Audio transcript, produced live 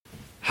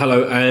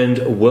Hello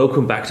and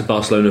welcome back to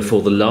Barcelona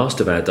for the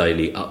last of our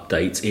daily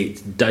updates. It's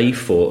day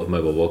 4 of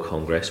Mobile World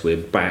Congress. We're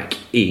back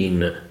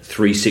in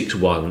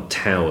 361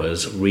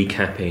 Towers,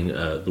 recapping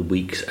the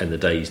week's and the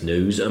day's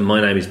news. And my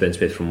name is Ben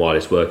Smith from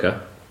Wireless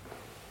Worker.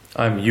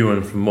 I'm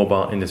Ewan from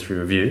Mobile Industry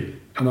Review.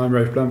 And I'm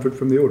Rafe Blanford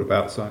from the All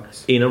About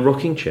sites. In a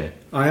rocking chair.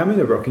 I am in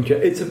a rocking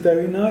chair. It's a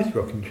very nice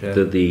rocking chair.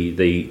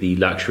 The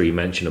luxury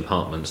mansion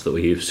apartments that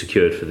we have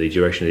secured for the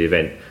duration of the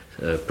event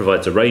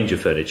provides a range of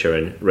furniture,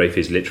 and Rafe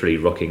is literally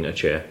rocking a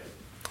chair.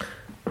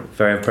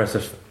 Very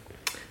impressive.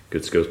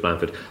 Good skills,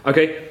 Blanford.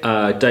 Okay,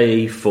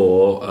 day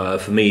 4.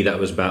 For me, that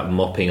was about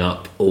mopping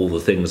up all the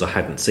things I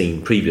hadn't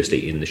seen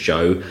previously in the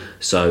show.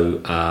 So,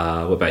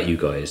 what about you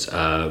guys?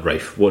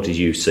 Rafe, what did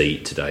you see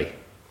today?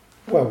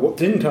 Well, what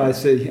didn't I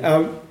see?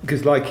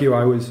 Because like you,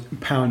 I was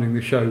pounding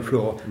the show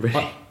floor.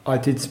 Really? I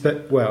did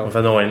With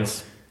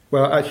annoyance.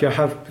 Well, actually, I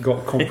have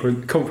got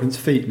conference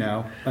feet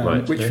now,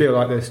 Right. which feel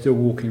like they're still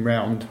walking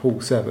round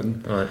Hall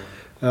 7.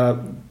 Right.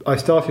 I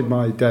started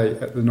my day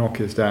at the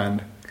Nokia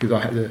stand because I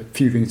had a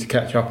few things to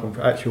catch up on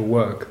for actual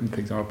work and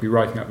things I'll be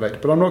writing up later.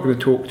 But I'm not going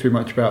to talk too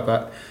much about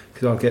that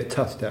because I'll get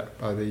tussed at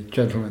by the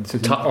gentleman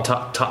sitting...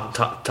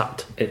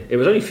 Tut. It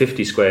was only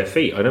 50 square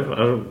feet. I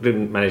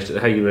didn't manage to...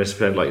 How you managed to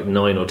spend like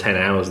 9 or 10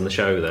 hours in the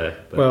show there?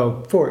 But.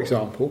 Well, for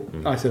example,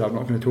 I said I'm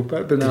not going to talk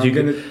about it, but now I'm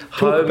going to talk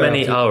How about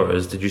many it.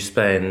 hours did you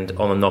spend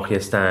on a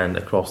Nokia stand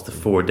across the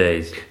 4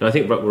 days? And I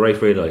think what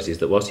Rafe realised is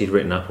that whilst he'd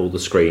written up all the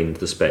screens,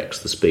 the specs,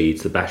 the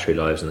speeds, the battery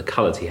lives and the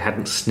colours, he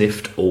hadn't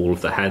sniffed all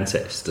of the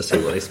handsets to see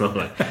what they smell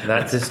like.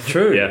 That is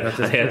true. Yeah,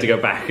 I had to go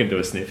back and do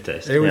a sniff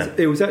test.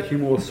 It was actually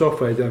more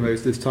software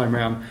demos this time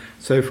round.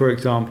 So, for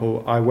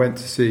example, I went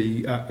to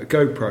see a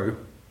GoPro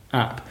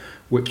app,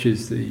 which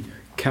is the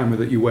camera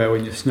that you wear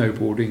when you're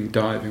snowboarding,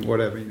 diving,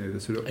 whatever, the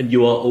sort of... And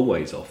you are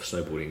always off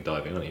snowboarding,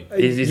 diving, aren't you?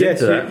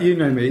 Yes, you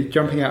know me,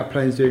 jumping out of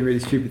planes, doing really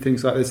stupid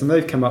things like this. And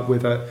they've come up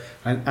with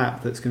an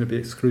app that's going to be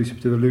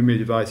exclusive to the Lumia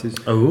devices.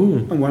 Oh.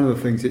 And one of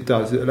the things it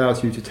does, it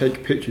allows you to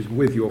take pictures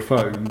with your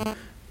phone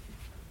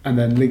and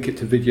then link it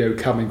to video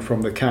coming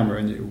from the camera,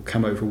 and it will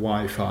come over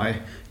Wi-Fi.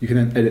 You can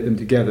then edit them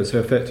together, so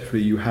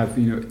effectively you have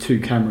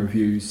 2 camera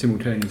views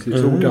simultaneously.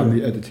 It's all done,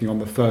 the editing on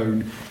the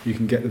phone. You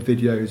can get the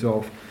videos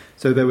off.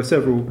 So there were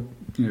several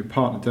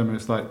partner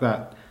demos like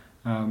that.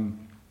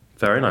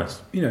 Very nice.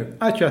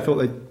 Actually I thought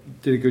they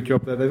did a good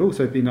job there. They've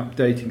also been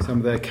updating some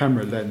of their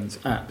camera lens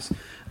apps,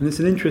 and it's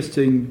an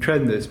interesting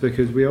trend this,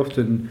 because we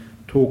often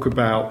talk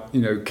about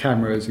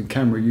cameras and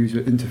camera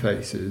user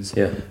interfaces,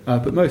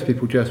 but most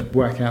people just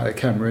whack out a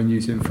camera and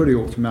use it in fully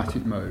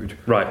automatic mode.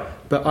 Right.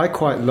 But I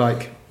quite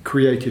like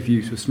creative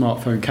use of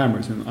smartphone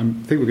cameras, and I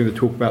think we're going to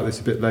talk about this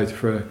a bit later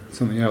for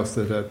something else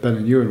that Ben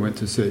and Ewan went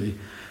to see.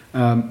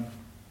 Their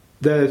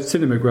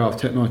Cinematograph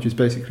technology is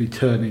basically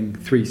turning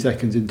 3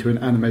 seconds into an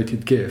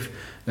animated GIF.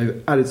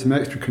 They've added some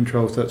extra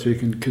controls to that so you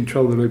can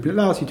control the loop. It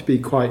allows you to be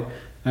quite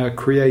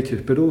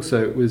creative, but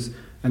also it was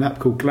an app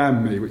called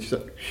GlamMe, which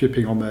is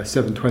shipping on their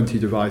 720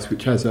 device,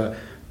 which has a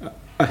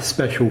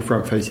special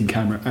front-facing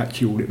camera.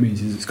 Actually, all it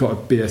means is it's got a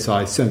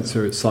BSI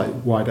sensor, it's slightly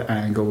wider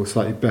angle, a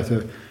slightly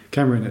better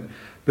camera in it.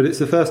 But it's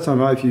the first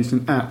time I've used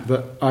an app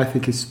that I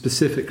think is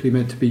specifically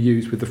meant to be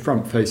used with the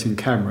front-facing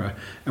camera.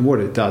 And what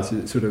it does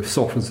is it sort of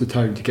softens the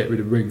tone to get rid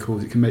of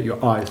wrinkles. It can make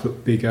your eyes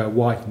look bigger,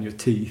 whiten your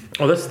teeth.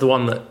 Oh, this is the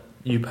one that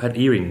you had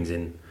earrings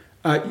in.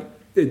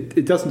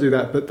 It doesn't do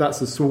that, but that's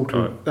the sort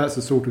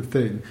of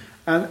thing.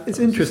 And it's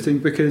interesting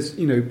because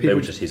people, they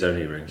were just his own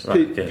earrings.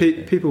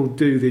 People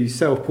do these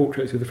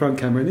self-portraits with the front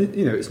camera, and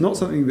it's not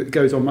something that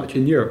goes on much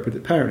in Europe, but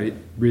apparently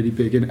really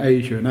big in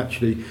Asia. And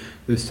actually,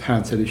 this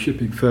handset is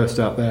shipping first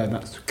out there, and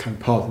that's kind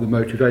of part of the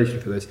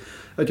motivation for this.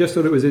 I just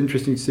thought it was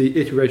interesting to see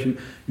iteration.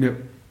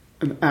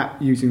 An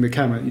app using the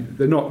camera.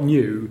 They're not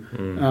new,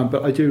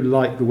 but I do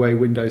like the way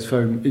Windows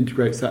Phone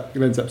integrates that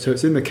lens up. So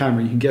it's in the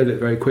camera, you can get it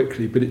very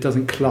quickly, but it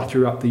doesn't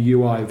clutter up the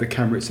UI of the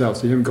camera itself.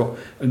 So you haven't got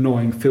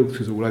annoying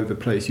filters all over the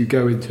place. You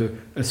go into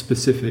a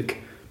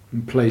specific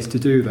place to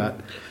do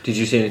that. Did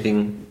you see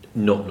anything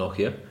not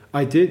Nokia?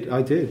 I did.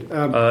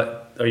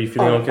 Are you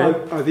feeling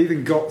okay? I've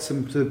even got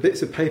some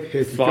bits of paper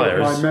here to jog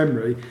my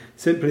memory,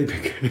 simply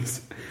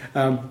because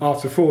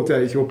after 4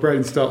 days your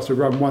brain starts to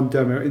run one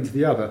demo into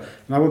the other.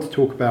 And I want to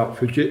talk about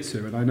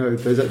Fujitsu, and I know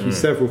there's actually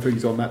several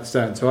things on that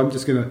stand, so I'm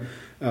just going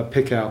to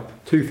pick out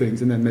 2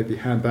 things and then maybe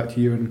hand back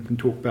to you and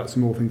talk about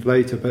some more things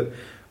later. But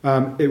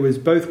it was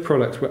both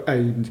products were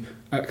aimed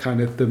at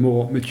kind of the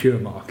more mature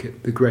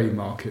market, the grey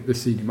market, the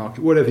senior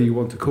market, whatever you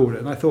want to call it.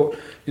 And I thought,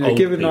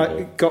 given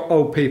I got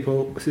old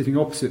people sitting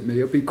opposite me,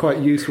 it'd be quite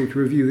useful to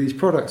review these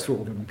products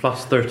for them.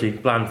 Plus 30,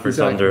 Blanford's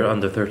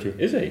under 30.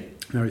 Is he?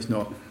 No, he's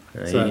not.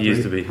 He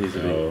used to be.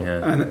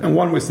 Yeah. And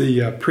one was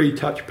the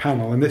pre-touch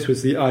panel, and this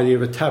was the idea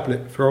of a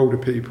tablet for older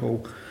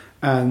people.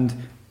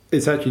 And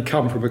it's actually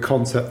come from a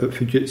concept that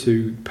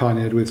Fujitsu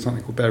pioneered with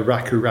something called their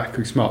Raku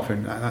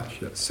smartphone.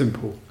 Actually, that's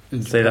simple.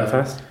 Say that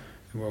fast.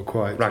 well,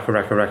 quite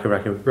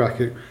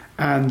Raku.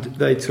 and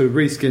they'd sort of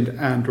reskinned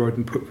Android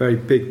and put very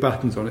big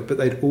buttons on it, but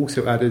they'd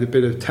also added a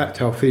bit of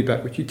tactile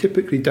feedback, which you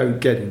typically don't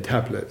get in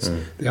tablets.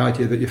 The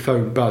idea that your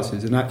phone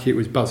buzzes, and actually it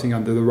was buzzing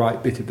under the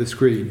right bit of the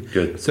screen.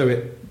 Good. So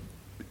it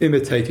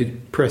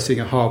imitated pressing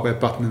a hardware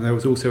button, and there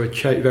was also a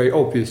very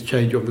obvious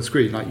change on the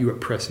screen, like you were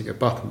pressing a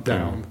button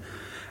down.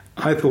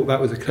 I thought that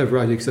was a clever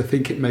idea because I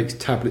think it makes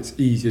tablets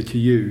easier to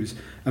use.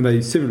 And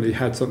they similarly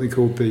had something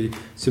called the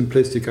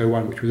Simplistic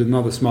E05, which was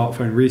another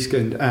smartphone,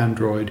 reskinned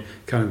Android,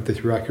 kind of this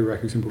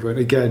Raku simple phone.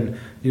 Again,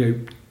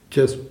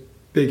 just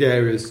big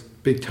areas,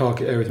 big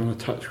target areas on a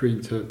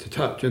touchscreen to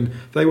touch. And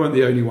they weren't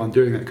the only one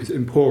doing that, because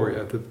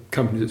Emporia, the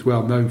company that's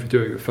well known for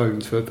doing the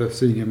phones for the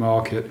senior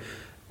market,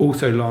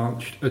 also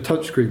launched a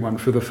touchscreen one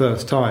for the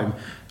first time.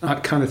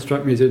 That kind of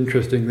struck me as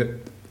interesting,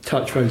 that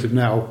touch phones have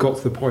now got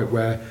to the point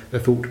where they're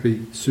thought to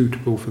be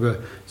suitable for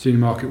the senior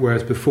market,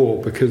 whereas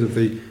before, because of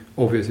the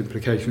obvious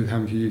implications of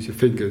having to use your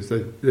fingers,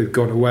 they've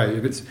gone away.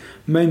 And it's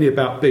mainly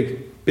about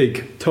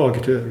big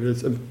target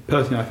areas, and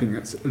personally I think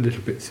that's a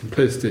little bit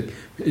simplistic.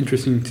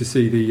 Interesting to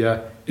see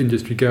the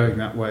industry going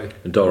that way.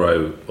 And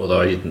Doro,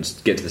 although I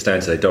didn't get to the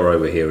stand today, Doro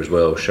were here as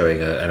well,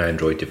 showing an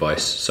Android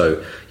device.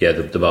 So yeah,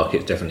 the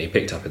market's definitely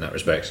picked up in that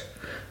respect.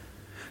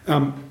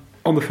 On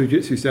the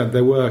Fujitsu stand,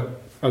 there were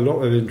a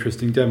lot of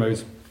interesting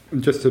demos.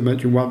 And just to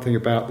mention one thing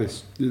about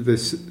this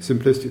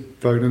simplistic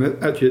phone,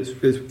 and actually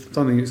it's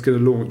something that's going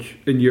to launch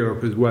in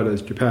Europe as well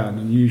as Japan,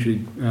 and usually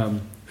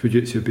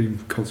Fujitsu have been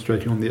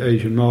concentrating on the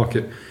Asian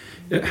market.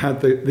 It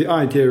had the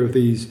idea of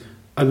these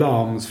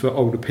alarms for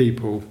older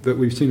people that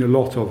we've seen a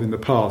lot of in the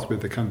past,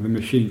 with the kind of the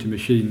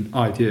machine-to-machine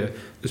idea.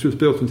 This was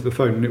built into the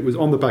phone, and it was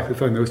on the back of the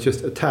phone. There was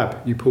just a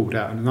tab you pulled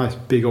out and a nice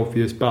big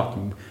obvious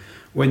button.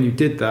 When you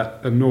did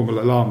that, a normal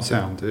alarm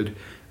sounded,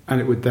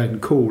 and it would then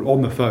call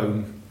on the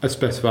phone a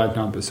specified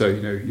number, so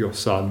your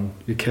son,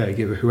 your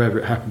caregiver, whoever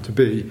it happened to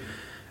be.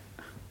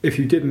 If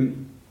you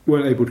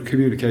weren't able to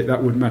communicate,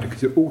 that wouldn't matter,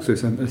 because it also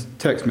sent a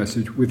text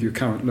message with your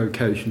current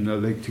location, a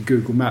link to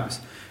Google Maps.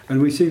 And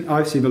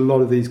I've seen a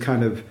lot of these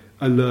kind of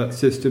alert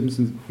systems,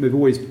 and they've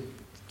always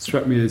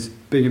struck me as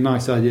being a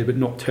nice idea but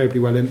not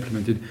terribly well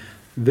implemented.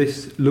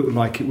 This looked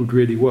like it would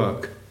really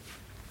work.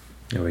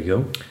 There we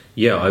go.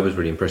 Yeah, I was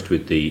really impressed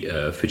with the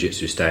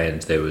Fujitsu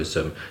stand. There was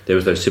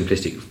those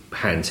simplistic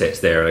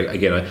handsets there.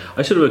 Again,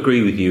 I sort of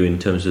agree with you in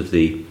terms of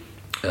the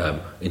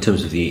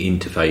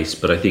interface,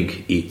 but I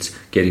think it's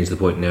getting to the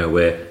point now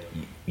where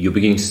you're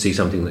beginning to see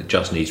something that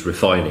just needs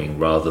refining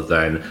rather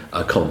than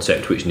a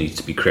concept which needs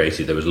to be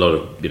created. There was a lot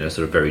of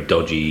sort of very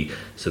dodgy,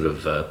 sort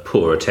of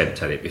poor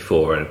attempt at it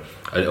before, and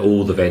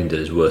all the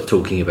vendors worth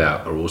talking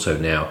about are also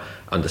now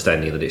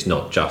understanding that it's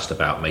not just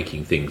about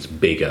making things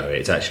bigger,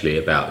 it's actually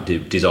about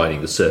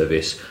designing the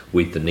service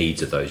with the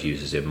needs of those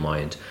users in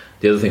mind.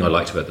 The other thing I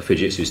liked about the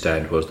Fujitsu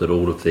stand was that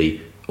all of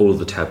the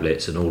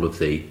tablets and all of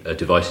the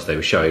devices they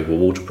were showing were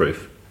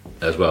waterproof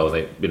as well.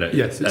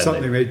 Yes, it's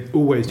something they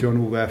always do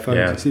on all their phones.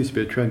 Yeah. It seems to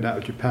be a trend out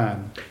of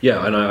Japan.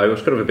 Yeah, and I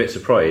was kind of a bit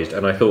surprised,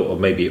 and I thought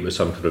maybe it was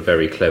some sort of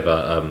very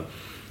clever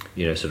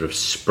sort of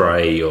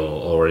spray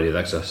or any of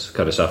that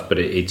kind of stuff, but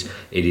it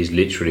is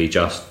literally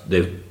just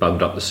they've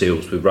bunged up the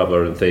seals with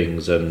rubber and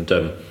things, and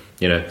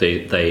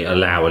they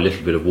allow a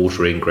little bit of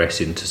water ingress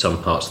into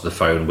some parts of the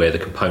phone where the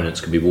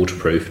components can be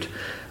waterproofed,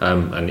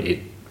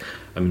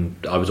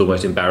 I was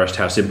almost embarrassed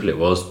how simple it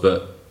was,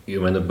 but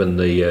when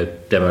the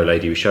demo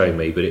lady was showing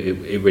me, but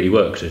it really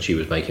works, and she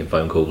was making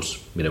phone calls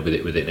with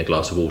it in a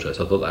glass of water,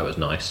 so I thought that was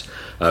nice.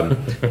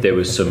 There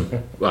was some,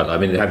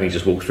 having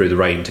just walked through the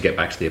rain to get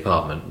back to the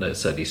apartment, that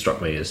certainly struck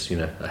me as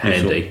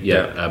handy.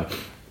 Yeah.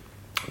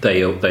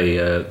 They're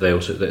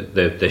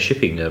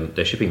shipping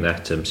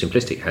that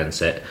simplistic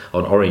handset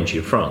on Orange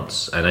in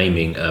France, and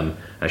aiming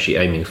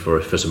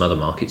for some other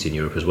markets in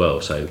Europe as well.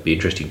 So it'd be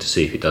interesting to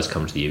see if it does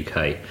come to the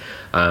UK.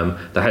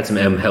 They had some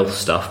health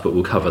stuff, but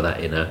we'll cover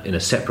that in a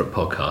separate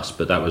podcast.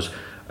 But that was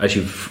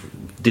actually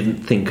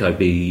didn't think I'd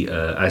be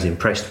as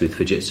impressed with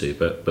Fujitsu,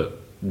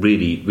 but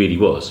really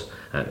was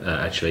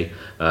actually.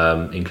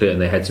 Including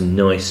they had some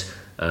nice.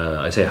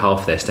 I'd say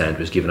half their stand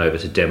was given over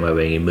to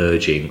demoing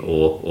emerging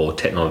or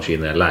technology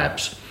in their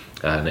labs,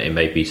 and it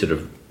made me sort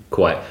of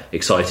quite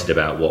excited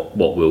about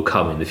what will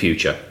come in the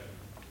future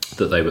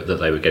that they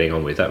were getting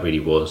on with. That really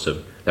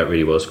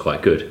was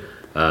quite good.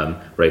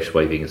 Rafe's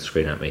waving his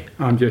screen at me.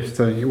 I'm just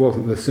saying it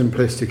wasn't the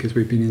simplistic as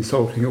we've been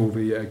insulting all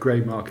the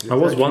grey market. I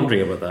was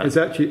wondering about that. It's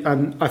actually,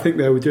 and I think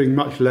they were doing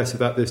much less of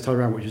that this time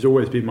around, which has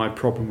always been my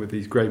problem with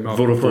these grey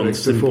market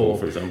products before.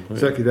 For example.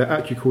 Exactly, they're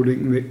actually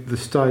calling it the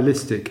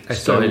stylistic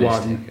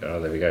SL1.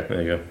 Oh, there we go.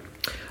 There you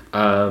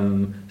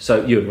go.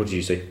 So, Ewan, what did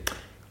you see?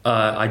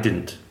 I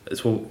didn't.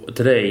 So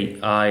today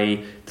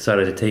I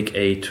decided to take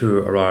a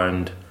tour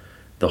around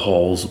the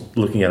halls,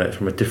 looking at it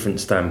from a different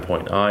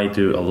standpoint. I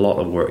do a lot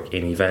of work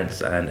in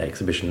events and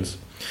exhibitions,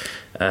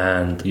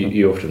 and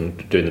you're often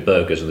doing the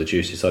burgers and the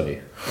juices, aren't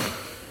you?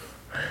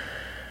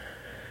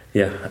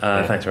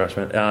 Thanks very much,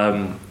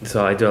 man.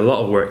 So I do a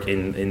lot of work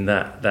in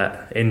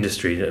that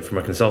industry from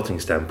a consulting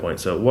standpoint.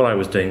 So what I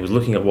was doing was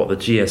looking at what the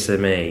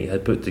GSMA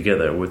had put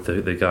together with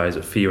the guys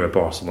at FIRA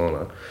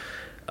Barcelona.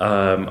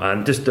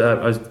 And just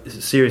I was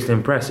seriously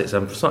impressed. It's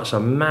such a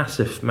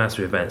massive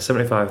event,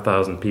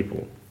 75,000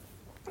 people.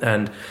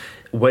 And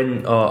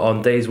when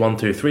on days 1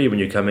 through 3, when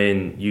you come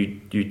in,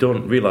 you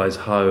don't realise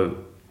how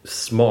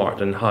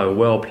smart and how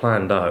well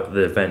planned out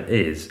the event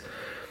is.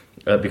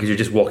 Because you're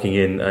just walking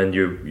in and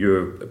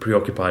you're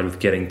preoccupied with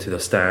getting to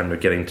the stand or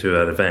getting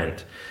to an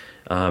event.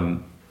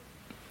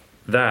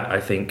 That, I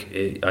think,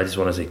 I just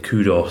want to say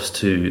kudos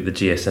to the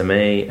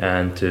GSMA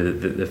and to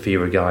the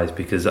FIRA guys,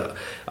 because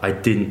I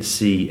didn't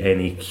see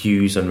any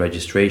queues on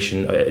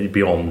registration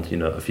beyond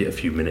a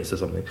few minutes or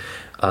something.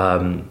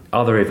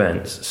 Other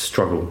events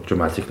struggle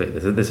dramatically.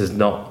 This is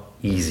not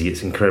easy.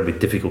 It's incredibly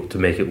difficult to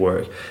make it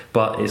work.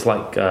 But it's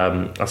like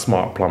a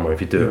smart plumber.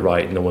 If you do it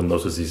right, no one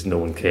notices, no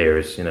one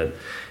cares. And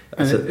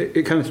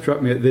it kind of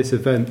struck me at this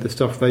event, the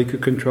stuff they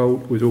could control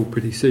was all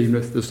pretty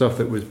seamless. The stuff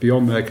that was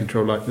beyond their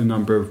control, like the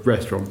number of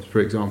restaurants,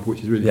 for example,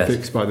 which is really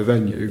fixed by the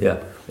venue.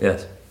 Yeah,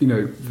 yes.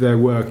 There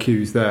were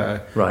queues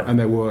there, right, and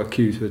there were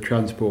queues for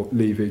transport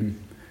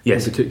leaving,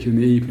 yes, particularly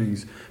in the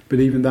evenings. But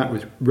even that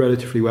was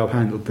relatively well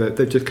handled.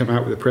 They've just come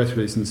out with a press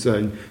release and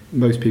saying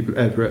most people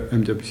ever at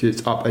MWC,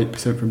 it's up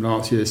 8% from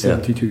last year,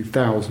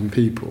 72,000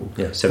 people.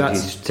 Yeah,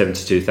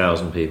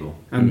 72,000 people.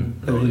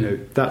 And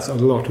that's a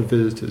lot of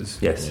visitors.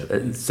 Yes,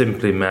 it's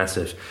simply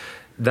massive.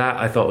 That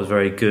I thought was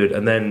very good.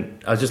 And then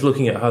I was just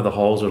looking at how the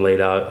halls were laid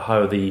out,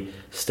 how the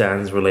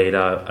stands were laid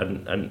out,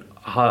 and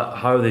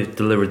how they've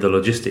delivered the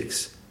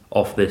logistics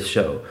of this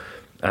show.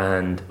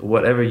 And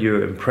whatever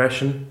your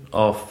impression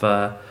of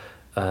the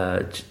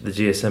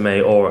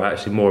GSMA, or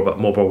actually more about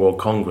Mobile World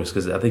Congress,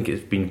 because I think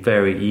it's been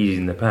very easy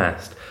in the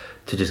past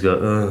to just go,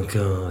 oh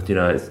god,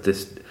 it's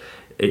just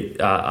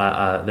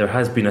there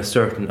has been a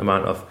certain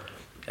amount of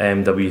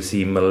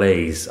MWC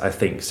malaise, I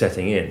think,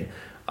 setting in.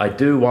 I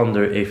do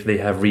wonder if they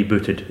have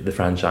rebooted the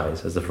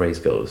franchise, as the phrase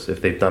goes,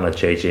 if they've done a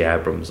J.J.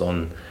 Abrams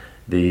on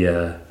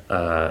the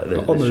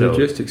show.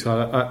 Logistics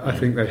side, I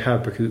think they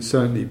have, because it's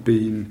certainly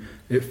been,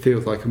 it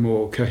feels like a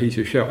more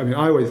cohesive show. I mean,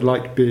 I always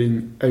liked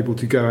being able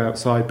to go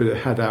outside, but it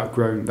had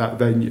outgrown that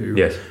venue.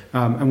 Yes.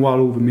 And while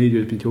all the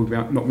media has been talking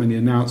about not many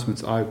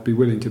announcements, I'd be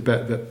willing to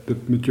bet that the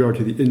majority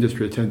of the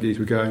industry attendees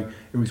were going,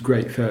 it was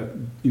great for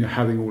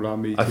having all our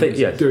meetings, I think,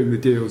 yes, doing the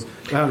deals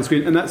behind the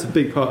screen, and that's a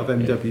big part of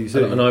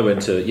MWC. Yeah. And I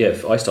went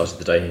to, I started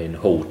the day in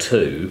Hall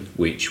 2,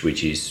 which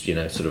is,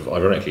 sort of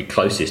ironically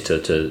closest to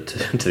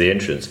the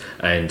entrance,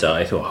 and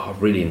I thought, I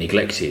really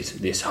neglected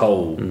this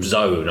whole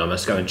zone, I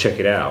must go and check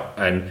it out.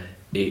 And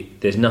there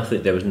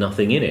was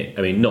nothing in it.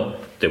 I mean, not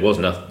that there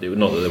wasn't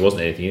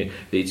anything in it.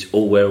 It's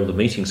all where all the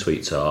meeting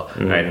suites are.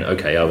 And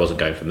okay, I wasn't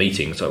going for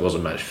meetings, so it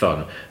wasn't much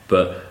fun.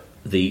 But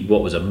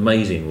what was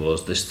amazing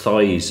was the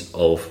size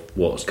of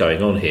what's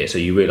going on here. So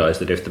you realise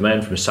that if the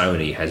man from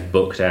Sony has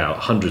booked out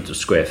hundreds of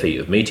square feet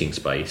of meeting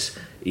space,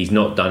 he's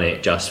not done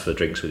it just for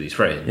drinks with his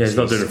friends. Yeah, he's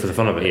not doing it for the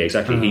fun of it. Yeah,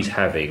 exactly. He's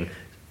having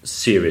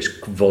serious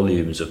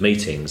volumes of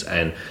meetings,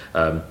 and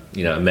I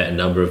met a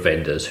number of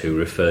vendors who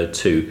referred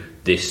to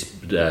this,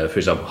 for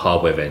example,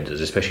 hardware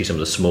vendors, especially some of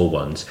the small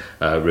ones,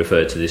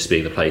 referred to this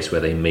being the place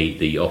where they meet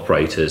the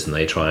operators and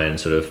they try and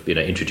sort of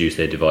introduce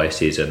their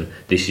devices, and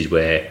this is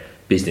where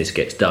business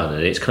gets done.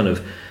 And it's kind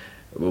of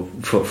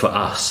for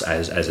us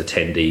as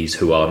attendees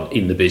who aren't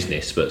in the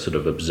business but sort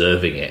of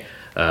observing it,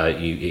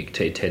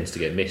 it tends to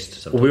get missed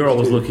sometimes. Well, we're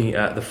always looking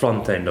at the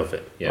front end of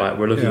it, right?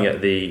 We're looking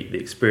at the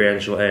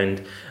experiential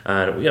end,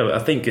 and I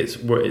think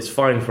it's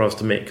fine for us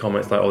to make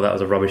comments like, "Oh, that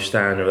was a rubbish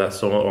stand," or "That's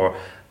so," or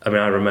I mean,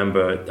 I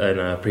remember in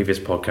a previous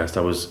podcast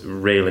I was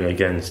railing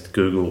against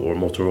Google or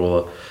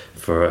Motorola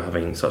for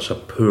having such a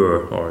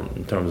poor, or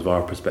in terms of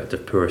our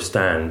perspective, poor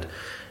stand.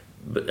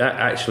 But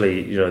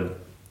actually,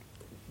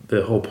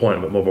 the whole point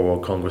about Mobile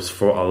World Congress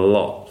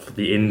for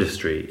the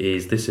industry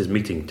is this is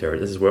meeting territory.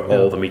 This is where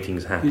all the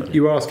meetings happen.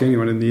 You ask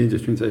anyone in the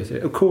industry and they say,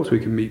 of course we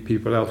can meet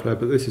people elsewhere,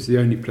 but this is the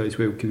only place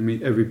where we can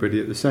meet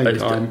everybody at the same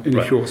time in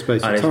a short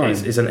space of time.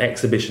 It's an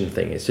exhibition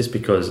thing. It's just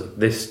because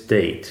this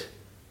date,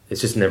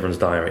 it's just in everyone's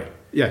diary.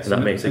 Yes, and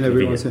that makes it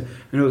convenient.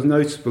 And it was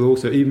noticeable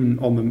also, even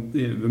on the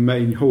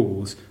main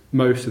halls,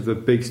 most of the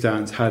big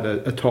stands had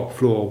a top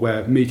floor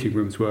where meeting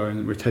rooms were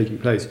and were taking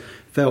place.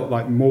 Felt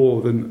like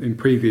more than in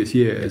previous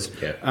years.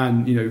 Yeah.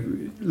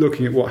 And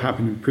looking at what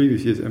happened in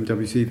previous years at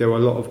MWC, there were a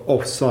lot of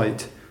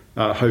off-site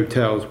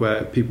hotels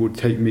where people would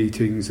take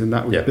meetings, and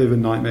that was a bit of a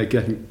nightmare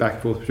getting back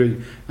and forth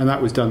between. And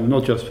that was done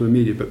not just for the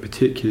media, but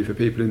particularly for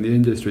people in the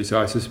industry. So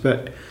I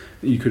suspect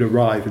that you could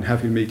arrive and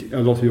have a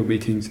lot of your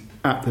meetings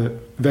at the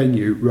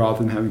venue rather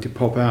than having to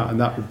pop out, and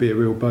that would be a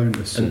real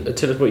bonus. And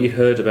tell us what you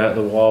heard about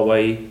the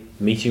Huawei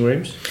meeting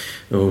rooms.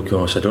 Oh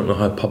gosh, I don't know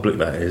how public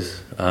that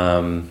is.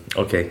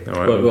 Okay, all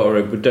right.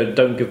 Well,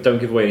 don't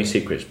give away any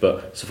secrets,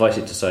 but suffice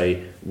it to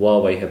say,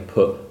 Huawei have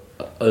put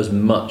as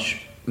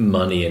much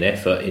money and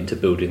effort into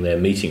building their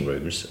meeting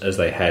rooms as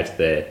they had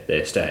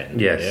their stand.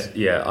 Yes,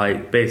 yeah. I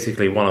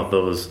basically one of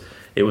those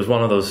it was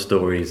one of those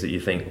stories that you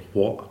think,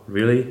 what,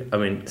 really? I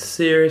mean,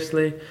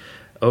 seriously?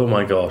 Oh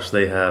my gosh,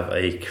 they have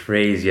a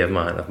crazy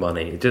amount of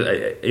money.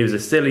 It was a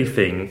silly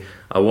thing.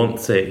 I won't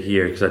say it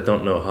here because I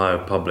don't know how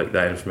public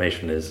that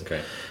information is.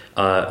 Okay.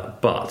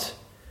 But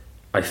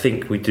I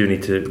think we do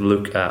need to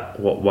look at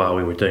what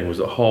Huawei were doing. Was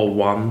it Hall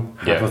 1,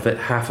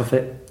 half of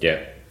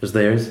it was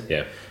theirs?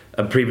 Yeah.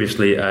 And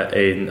previously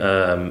in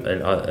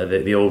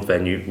the old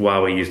venue,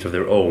 Huawei used to have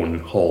their own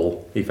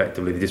hall,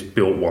 effectively. They just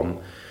built one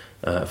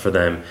for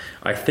them.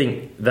 I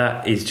think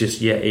that is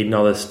just yet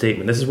another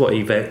statement. This is what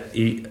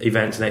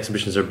events and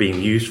exhibitions are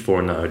being used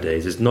for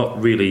nowadays. It's not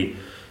really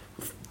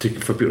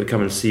for people to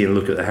come and see and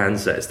look at the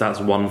handsets. That's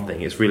one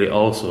thing. It's really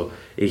also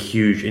a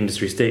huge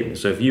industry statement.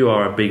 So if you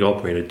are a big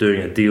operator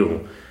doing a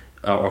deal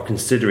or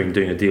considering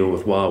doing a deal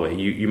with Huawei,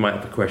 you might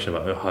have a question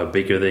about how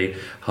big are they,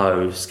 how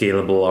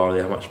scalable are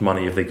they, how much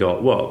money have they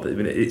got. Well, I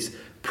mean, it's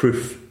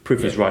proof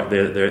is right.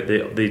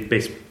 They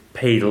basically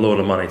paid a load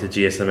of money to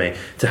GSMA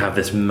to have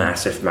this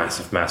massive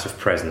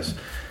presence.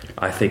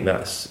 I think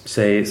it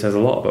says a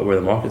lot about where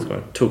the market's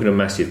going. Talking of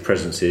massive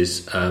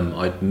presences,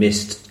 I'd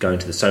missed going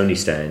to the Sony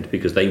stand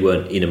because they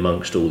weren't in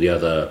amongst all the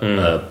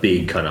other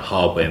big kind of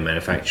hardware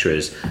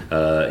manufacturers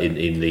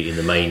in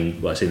the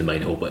main. Well, I say the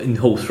main hall, but in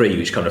Hall 3,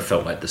 which kind of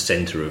felt like the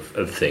centre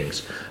of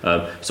things.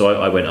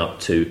 So I went up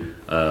to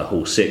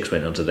Hall 6,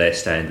 went onto their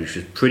stand, which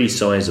was pretty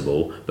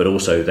sizable, but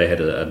also they had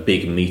a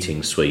big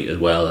meeting suite as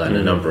well, and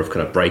a number of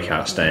kind of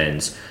breakout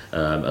stands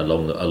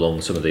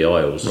along some of the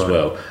aisles as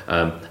well,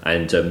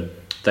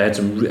 they had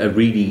a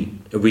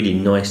really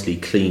nicely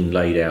clean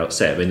laid out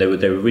set. I mean, they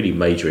were really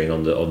majoring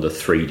on the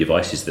three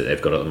devices that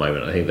they've got at the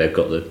moment. I think they've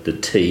got the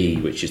T,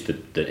 which is the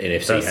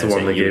NFC. That's the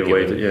one they gave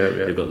away.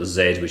 Yeah. They've got the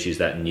Z, which is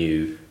that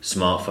new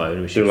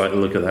smartphone. Which I do like the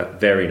look of that.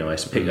 Very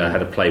nice. I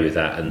had a play with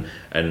that,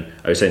 and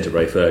I was saying to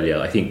Rafe earlier,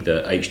 I think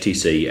that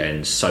HTC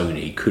and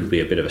Sony could be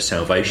a bit of a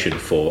salvation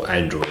for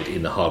Android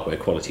in the hardware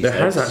quality. It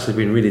has actually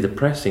been really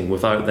depressing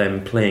without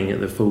them playing at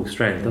the full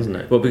strength, hasn't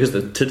it? Well, because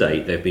to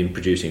date they've been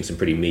producing some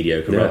pretty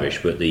mediocre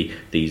rubbish, but the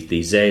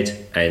Z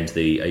and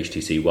the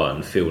HTC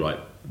One feel like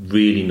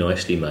really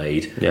nicely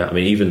made. Yeah. I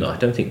mean, even I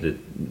don't think that,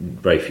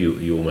 Rafe,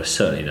 you almost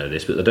certainly know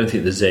this, but I don't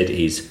think the Z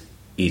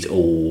is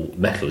all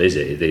metal, is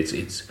it? It's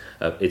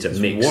a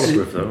mix.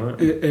 Waterproof, though,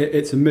 right?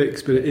 It's a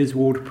mix, but it is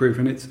waterproof,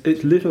 and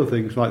it's little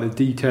things like the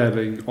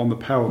detailing on the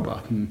power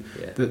button.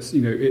 Yeah. That's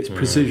it's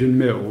precision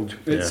milled.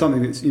 It's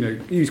something that's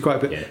used quite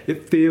a bit. Yeah.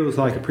 It feels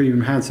like a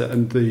premium handset,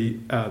 and the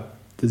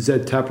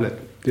Z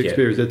tablet, the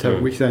Xperia Z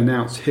tablet, which they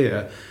announced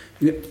here,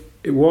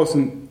 it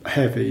wasn't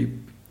heavy.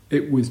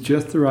 It was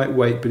just the right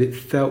weight, but it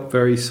felt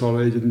very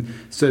solid and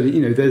sturdy.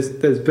 There's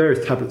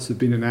various tablets that have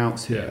been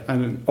announced here,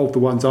 and of the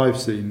ones I've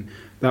seen,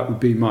 that would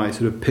be my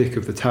sort of pick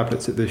of the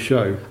tablets at this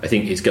show. I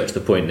think it's got to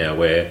the point now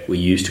where we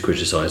used to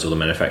criticise all the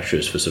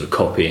manufacturers for sort of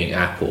copying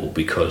Apple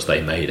because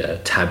they made a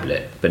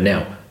tablet, but now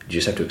you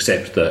just have to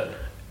accept that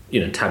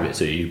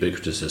tablets are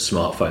ubiquitous as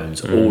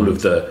smartphones. All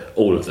of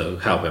the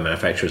hardware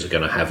manufacturers are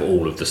going to have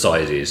all of the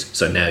sizes,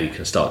 so now you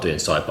can start doing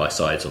side by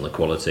sides on the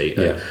quality.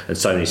 And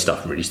Sony's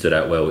stuff really stood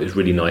out well. It was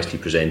really nicely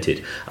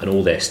presented, and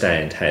all their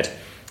stand had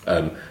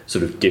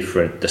sort of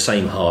the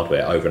same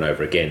hardware over and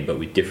over again, but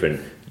with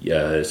different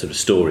sort of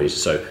stories.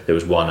 So there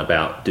was one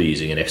about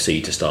using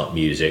NFC to start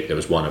music. There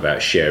was one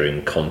about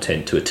sharing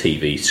content to a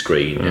TV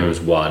screen. There was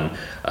one.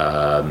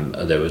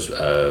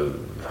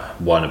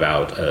 One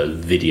about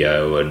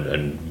video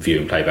and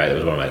viewing playback. There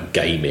was one about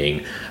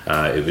gaming.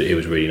 It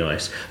was really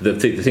nice. The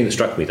thing that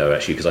struck me though,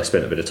 actually, because I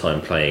spent a bit of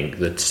time playing,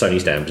 the Sony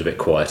stand was a bit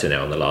quieter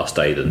now on the last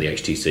day than the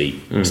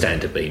HTC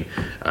stand had been.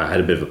 I had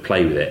a bit of a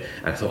play with it,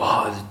 and I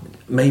thought,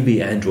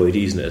 maybe Android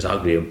isn't as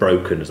ugly and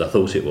broken as I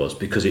thought it was,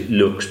 because it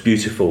looks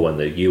beautiful and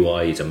the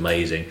UI is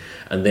amazing.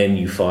 And then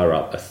you fire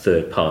up a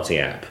third-party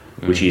app,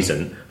 which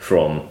isn't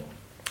from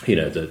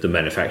the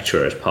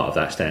manufacturer as part of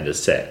that standard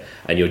set,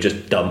 and you're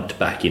just dumped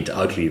back into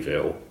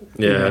Uglyville.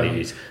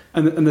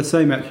 And the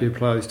same actually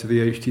applies to the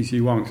HTC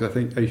One, because I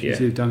think HTC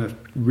have done a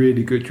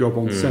really good job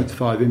on Sense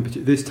 5 in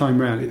particular. This time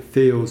round, it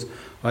feels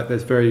like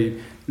there's very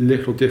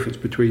little difference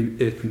between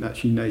it and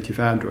actually native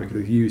Android,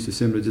 because they've used a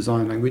similar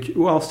design language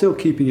while still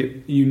keeping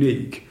it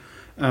unique.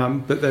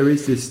 But there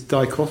is this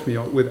dichotomy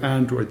with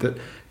Android that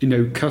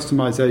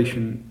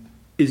customization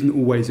isn't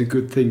always a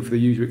good thing for the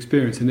user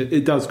experience, and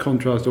it does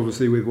contrast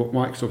obviously with what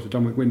Microsoft have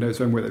done with Windows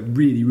Phone, where they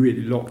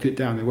really locked it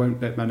down. They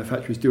won't let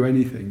manufacturers do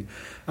anything,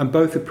 and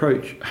both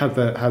approach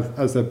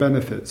has their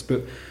benefits.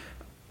 But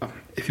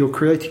if you're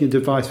creating a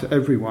device for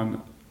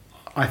everyone,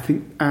 I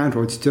think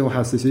Android still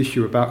has this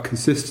issue about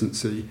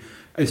consistency,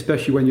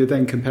 especially when you're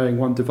then comparing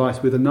one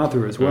device with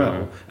another as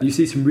well. And you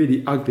see some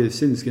really ugly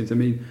sin skins. I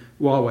mean,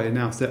 Huawei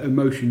announced their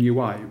Emotion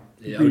UI.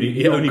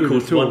 It only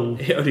caused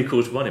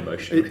one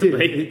emotion. It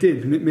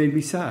did, and it made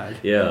me sad.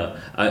 Yeah,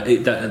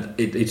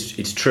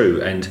 it's true,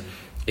 and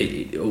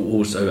it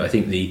also I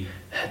think the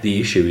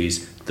issue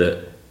is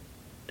that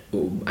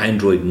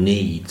Android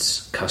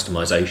needs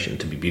customization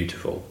to be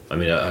beautiful. I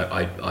mean,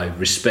 I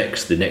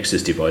respect the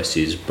Nexus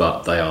devices,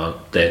 but the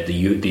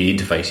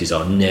interfaces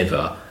are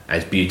never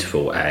as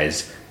beautiful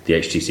as the the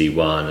HTC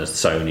One, as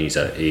Sony's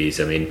is.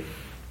 I mean,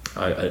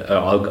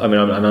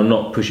 I'm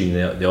not pushing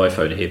the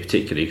iPhone here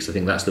particularly because I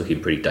think that's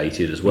looking pretty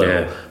dated as well.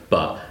 Yeah.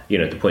 But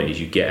the point is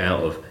you get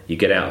out of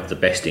the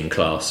best in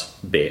class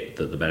bit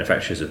that the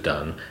manufacturers have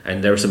done,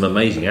 and there are some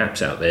amazing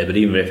apps out there. But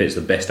even if it's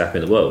the best app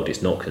in the world,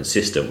 it's not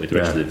consistent with the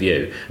rest of the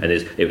view. And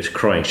it was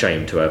crying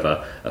shame to have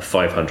a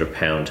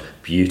 £500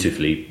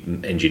 beautifully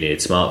engineered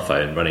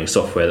smartphone running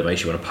software that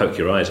makes you want to poke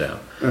your eyes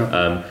out.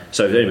 Yeah.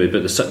 So anyway,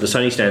 but the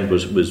Sony stand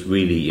was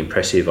really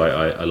impressive.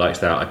 I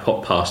liked that. I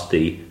popped past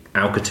the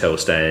Alcatel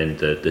stand,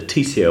 the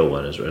TCL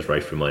one, as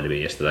Rafe reminded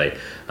me yesterday,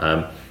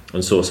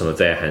 and saw some of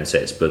their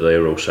handsets, but they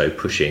were also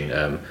pushing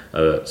some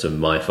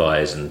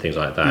MiFis and things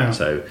like that. Yeah.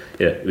 So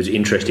it was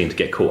interesting to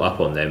get caught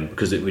up on them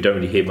because we don't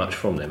really hear much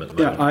from them at the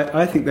moment. Yeah,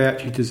 I think they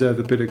actually deserve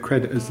a bit of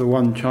credit as the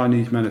one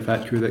Chinese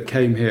manufacturer that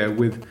came here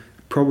with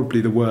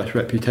probably the worst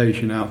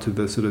reputation out of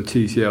the sort of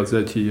TCL,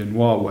 ZTE and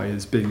Huawei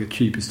as being the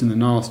cheapest and the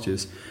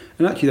nastiest.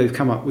 And actually they've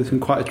come up with some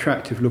quite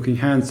attractive looking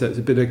handsets,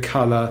 a bit of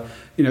colour.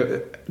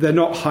 They're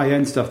not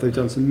high-end stuff. They've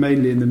done some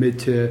mainly in the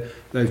mid-tier.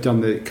 They've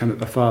done the kind of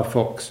the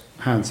Firefox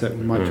handset.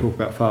 We might talk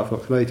about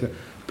Firefox later.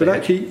 But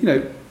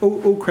actually,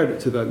 all credit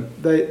to them.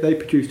 They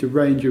produced a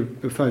range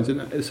of phones.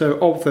 And so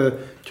of the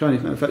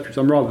Chinese manufacturers,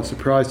 I'm rather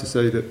surprised to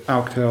say that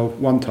Alcatel,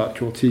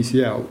 OneTouch or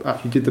TCL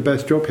actually did the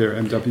best job here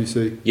at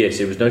MWC. Yes,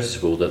 it was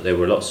noticeable that there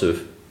were lots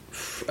of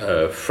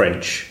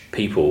French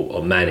people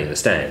are manning the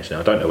stand. Now,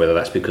 I don't know whether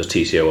that's because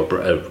TCL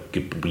are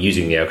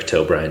using the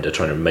Alcatel brand, are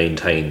trying to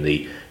maintain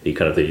the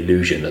kind of the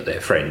illusion that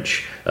they're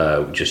French,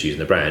 just using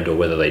the brand, or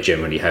whether they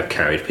generally have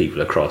carried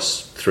people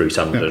across through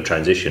some of the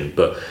transition.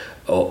 But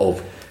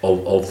of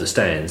the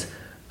stands,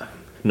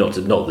 not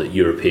that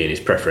European is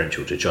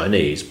preferential to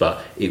Chinese,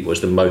 but it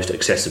was the most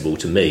accessible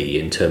to me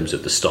in terms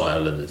of the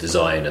style and the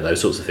design and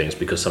those sorts of things,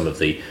 because some of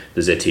the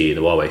ZTE and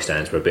the Huawei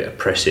stands were a bit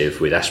oppressive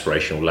with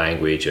aspirational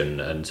language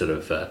and sort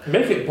of...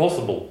 Make it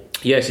possible.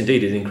 Yes,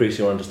 indeed, it increased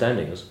your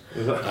understandings.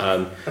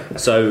 That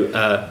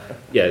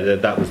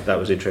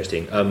was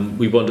interesting.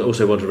 We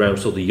also wandered around,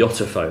 saw the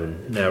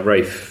Yottaphone. Now,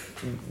 Rafe,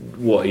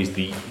 what is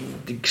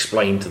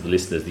explain to the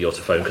listeners the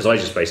Yottaphone? Because I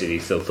just basically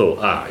still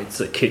thought, it's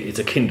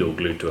a Kindle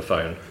glued to a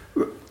phone.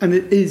 And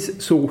it is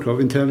sort of,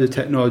 in terms of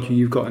technology,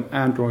 you've got an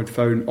Android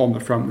phone on the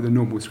front with a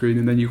normal screen,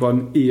 and then you've got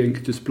an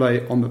e-ink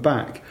display on the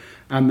back.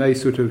 And they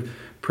sort of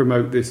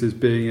promote this as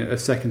being a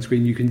second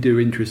screen you can do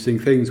interesting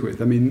things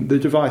with. I mean, the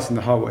device in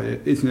the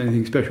Huawei isn't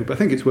anything special, but I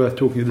think it's worth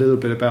talking a little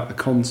bit about the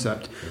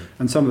concept.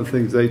 And some of the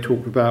things they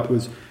talked about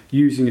was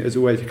using it as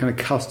a way to kind of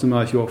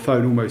customise your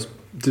phone, almost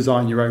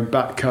design your own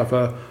back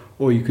cover,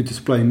 or you could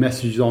display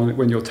messages on it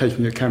when you're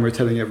taking a camera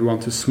telling everyone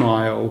to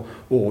smile,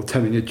 or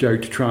telling a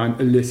joke to try and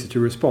elicit a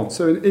response.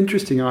 So an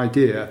interesting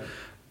idea.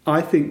 I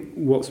think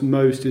what's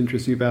most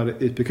interesting about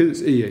it is because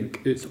it's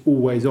e-ink, it's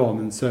always on,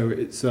 and so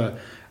it's a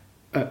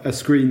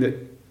screen that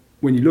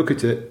when you look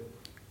at it,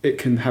 it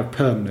can have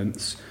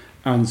permanence,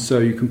 and so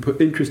you can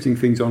put interesting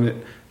things on it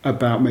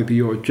about maybe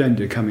your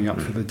agenda coming up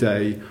for the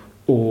day,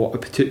 or a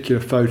particular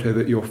photo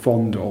that you're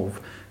fond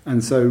of.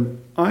 And so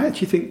I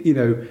actually think,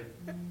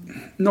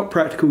 not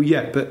practical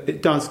yet, but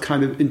it does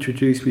kind of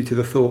introduce me to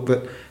the thought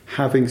that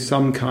having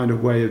some kind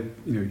of way of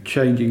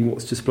changing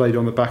what's displayed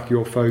on the back of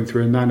your phone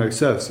through a nano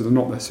surface, so they're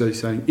not necessarily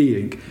saying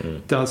e-ink,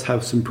 does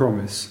have some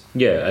promise.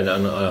 Yeah, and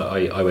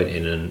I went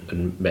in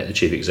and met the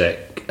chief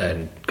exec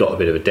and got a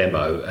bit of a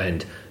demo,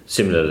 and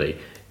similarly,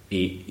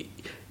 thinking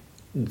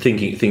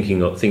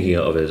of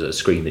it as a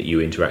screen that you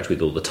interact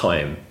with all the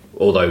time.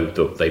 Although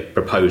they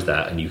proposed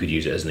that, and you could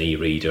use it as an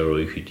e-reader, or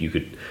you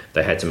could.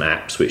 They had some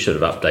apps which sort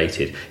of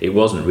updated. It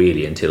wasn't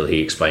really until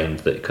he explained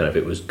that kind of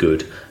it was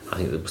good. I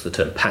think that was the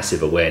term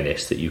passive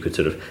awareness, that you could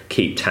sort of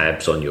keep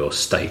tabs on your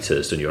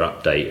status and your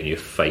update and your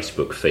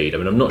Facebook feed. I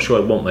mean, I'm not sure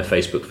I want my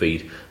Facebook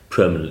feed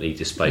permanently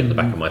displayed on the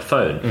back of my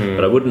phone,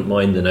 but I wouldn't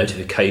mind the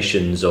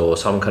notifications or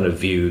some kind of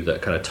view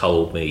that kind of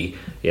told me,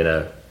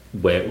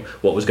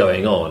 what was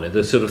going on, and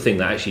the sort of thing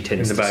that actually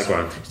tends in the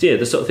background.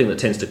 The sort of thing that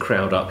tends to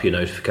crowd up your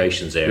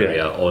notifications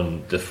area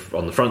on the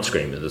front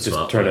screen of the smartphone.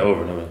 Just turn it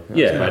over.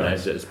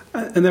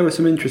 And there were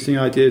some interesting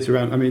ideas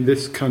around. I mean,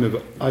 this kind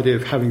of idea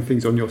of having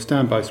things on your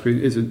standby screen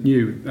isn't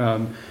new.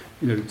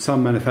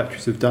 Some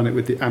manufacturers have done it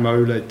with the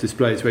AMOLED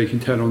displays, where you can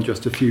turn on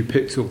just a few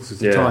pixels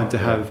at a time to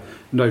have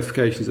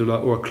notifications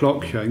or a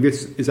clock showing.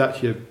 This is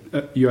actually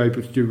you're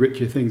able to do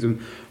richer things,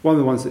 and one of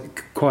the ones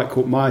that quite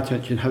caught my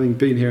attention, having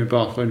been here in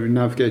Barcelona and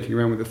navigating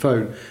around with the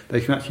phone,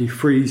 they can actually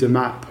freeze a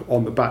map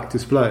on the back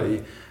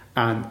display,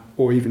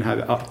 or even have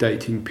it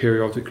updating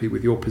periodically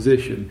with your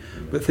position.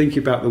 But thinking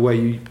about the way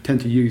you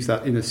tend to use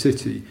that in a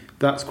city,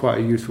 that's quite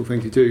a useful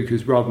thing to do,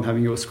 because rather than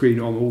having your screen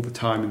on all the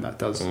time, and that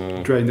does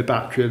drain the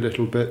battery a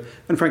little bit,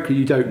 and frankly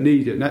you don't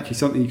need it, and actually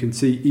something you can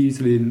see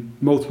easily in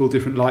multiple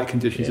different light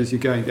conditions as you're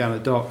going down a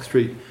dark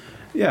street.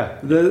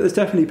 There's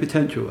definitely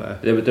potential there.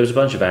 There was a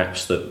bunch of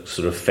apps that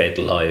sort of fed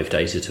live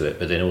data to it,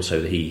 but then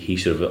also he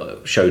sort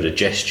of showed a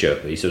gesture.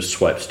 He sort of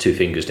swiped two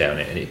fingers down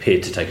it, and it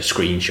appeared to take a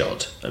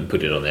screenshot and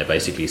put it on there,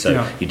 basically.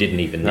 So you didn't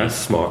even That's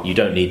smart. You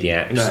don't need the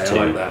apps I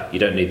like that. You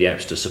don't need the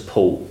apps to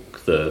support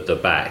the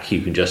back,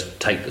 you can just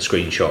take the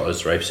screenshot,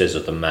 as Rafe says,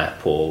 of the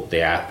map or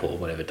the app or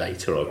whatever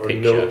data or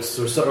picture. Notes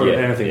or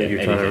anything that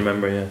you're trying to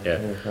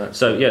remember,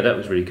 So, that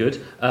was really good.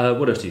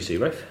 What else do you see,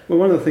 Rafe? Well,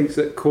 one of the things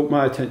that caught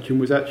my attention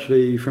was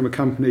actually from a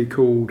company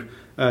called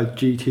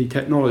GT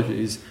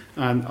Technologies,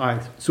 and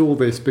I saw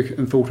this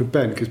and thought of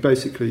Ben, because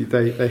basically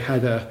they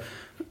had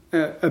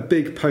a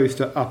big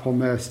poster up on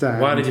their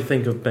stand. Why did you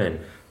think of Ben?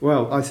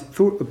 Well, I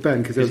thought of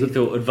Ben because he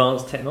thought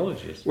advanced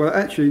technologies. Well,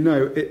 actually,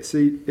 no. It's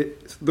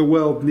the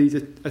world needs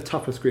a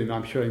tougher screen.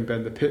 I'm showing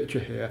Ben the picture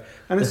here,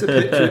 and it's a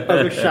picture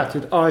of a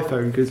shattered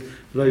iPhone. Because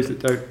for those that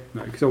don't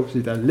know, because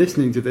obviously they're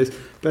listening to this,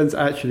 Ben's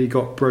actually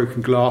got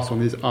broken glass on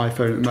his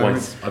iPhone at the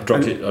moment. I've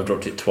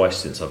dropped it twice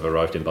since I've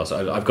arrived in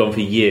Barcelona. I've gone for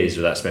years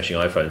without smashing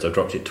iPhones. I've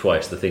dropped it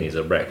twice. The thing is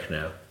a wreck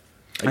now.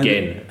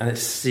 Again, and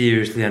it's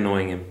seriously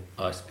annoying him.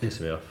 Oh, it's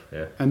pissing me off,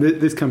 yeah. And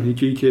this company,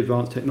 GT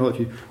Advanced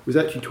Technology, was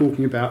actually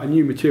talking about a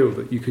new material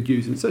that you could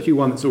use, and it's actually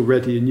one that's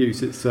already in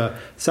use. It's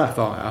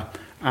sapphire,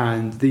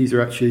 and it's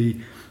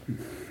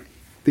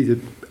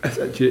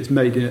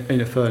made in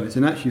a furnace.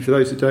 And actually, for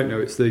those that don't know,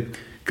 it's the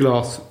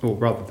glass, or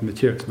rather the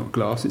material, it's not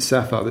glass, it's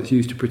sapphire that's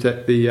used to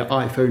protect the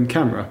iPhone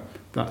camera.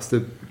 That's the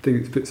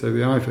thing that fits over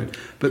the iPhone.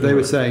 But they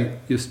were saying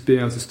just being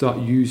able to start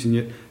using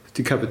it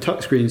to cover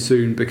touchscreen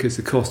soon, because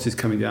the cost is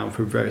coming down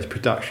for various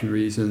production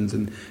reasons,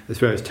 and there's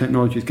various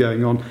technologies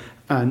going on,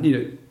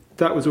 and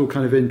that was all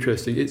kind of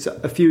interesting. It's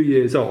a few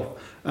years off,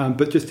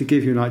 but just to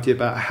give you an idea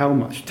about how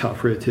much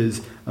tougher it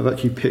is, I've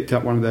actually picked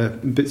up one of their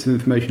bits of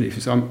information.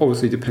 So I'm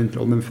obviously dependent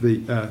on them for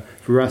the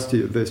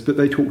veracity of this, but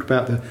they talked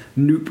about the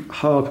Knoop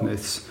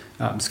hardness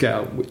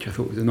scale, which I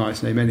thought was a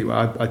nice name anyway.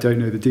 I don't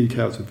know the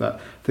details of that.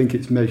 I think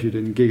it's measured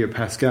in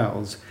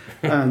gigapascals.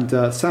 And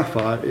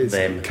Sapphire is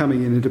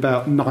coming in at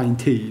about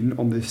 19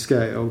 on this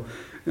scale.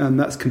 And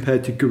that's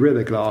compared to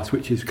Gorilla Glass,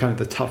 which is kind of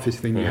the toughest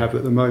thing you have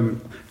at the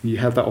moment. You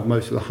have that on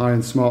most of the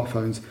high-end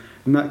smartphones.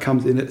 And that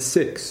comes in at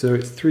 6, so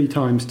it's 3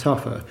 times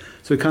tougher.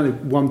 So kind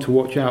of one to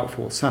watch out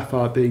for,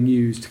 Sapphire being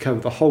used to cover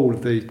the whole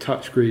of the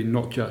touchscreen,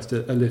 not just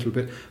a little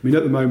bit. I mean,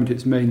 at the moment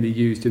it's mainly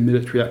used in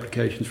military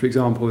applications. For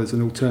example, there's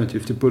an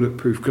alternative to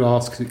bulletproof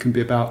glass, because it can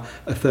be about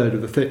a third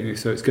of the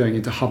thickness, so it's going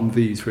into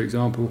Humvees, for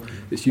example.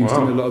 It's used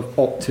in a lot of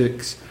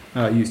optics,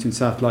 used in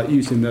satellite,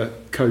 used in the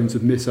cones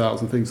of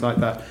missiles and things like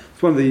that.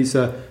 It's one of these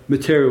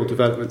material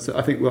developments that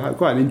I think will have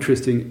quite an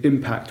interesting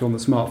impact on the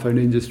smartphone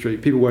industry.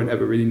 People won't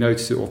ever really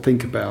notice it or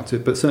think about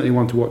it, but certainly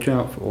one to watch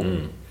out for.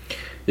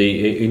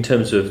 In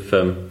terms of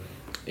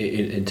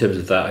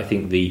that, I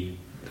think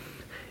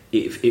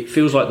it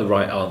feels like the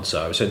right answer.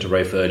 I was saying to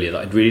Rafe earlier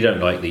that I really don't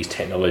like these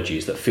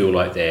technologies that feel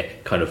like they're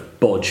kind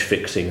of bodge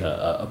fixing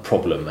a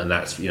problem, and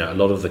that's a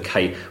lot of the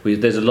case.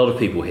 There's a lot of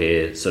people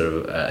here, sort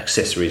of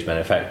accessories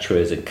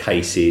manufacturers and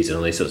cases and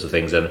all these sorts of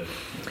things, and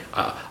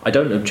I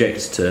don't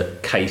object to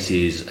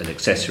cases and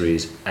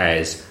accessories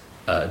as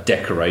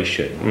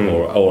decoration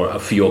or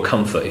for your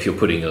comfort if you're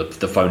putting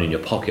the phone in your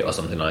pocket or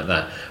something like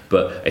that.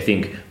 But I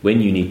think when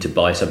you need to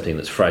buy something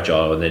that's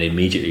fragile and then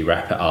immediately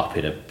wrap it up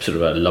in a sort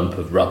of a lump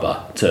of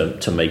rubber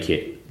to make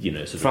it,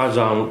 sort of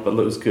fragile but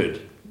looks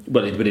good.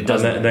 But it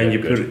doesn't. And then you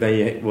put it. Then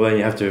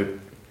you have to.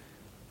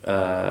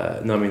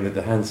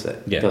 The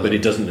handset. Yeah, but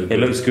it doesn't look good.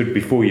 It looks good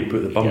before you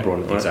put the bumper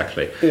on it, right?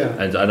 Exactly. Yeah.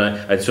 And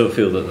I sort of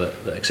feel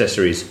that the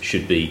accessories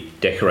should be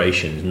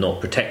decorations,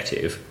 not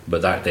protective,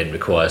 but that then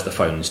requires the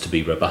phones to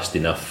be robust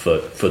enough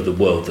for the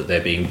world that they're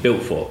being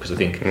built for. Because I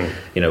think,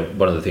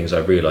 one of the things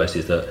I've realised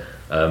is that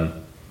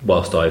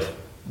whilst I've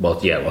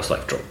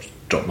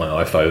dropped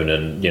my iPhone,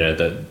 and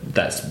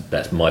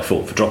that's my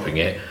fault for dropping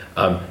it.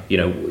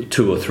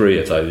 2 or 3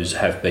 of those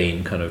have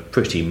been kind of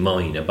pretty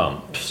minor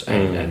bumps,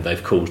 and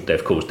they've caused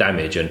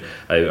damage. And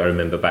I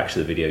remember back to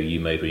the video you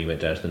made when you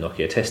went down to the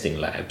Nokia testing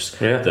labs.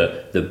 Yeah.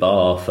 The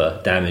bar for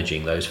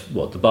damaging those,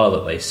 the bar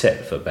that they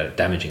set for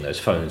damaging those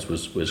phones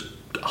was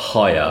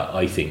higher,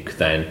 I think,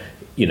 than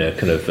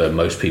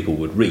most people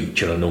would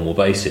reach on a normal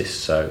basis.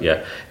 So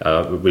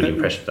we're really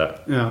impressed with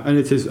that. Yeah, and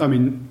it is. I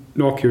mean,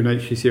 Nokia and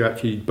HTC are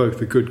actually both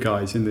the good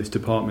guys in this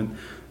department.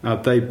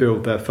 They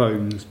build their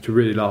phones to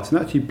really last. And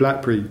actually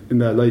BlackBerry, in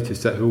their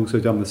latest set, have also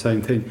done the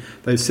same thing.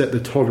 They've set the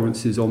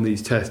tolerances on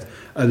these tests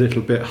a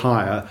little bit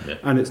higher. Yeah.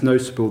 And it's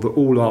noticeable that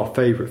all our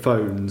favourite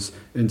phones,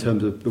 in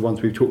terms of the ones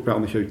we've talked about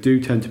on the show, do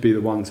tend to be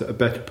the ones that are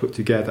better put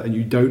together, and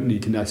you don't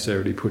need to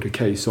necessarily put a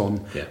case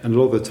on. Yeah. And a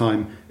lot of the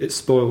time, it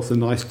spoils the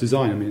nice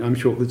design. I mean, I'm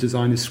sure the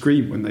designers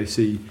scream when they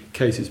see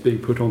cases being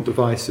put on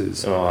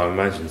devices. Oh, I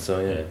imagine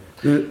so, yeah.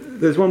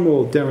 There's one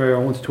more demo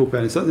I want to talk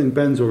about. It's something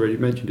Ben's already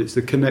mentioned. It's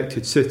the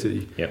connected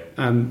city. Yep.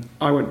 And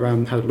I went around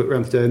and had a look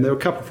around today, and there were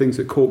a couple of things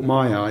that caught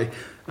my eye,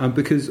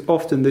 because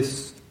often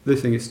this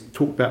thing is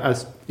talked about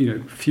as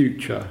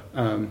future,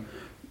 and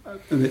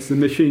it's the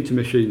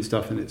machine-to-machine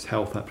stuff, and it's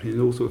health applications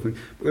and all sorts of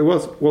things. But there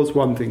was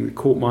one thing that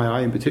caught my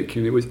eye in particular,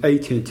 and it was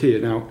AT&T are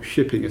now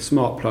shipping a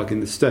smart plug in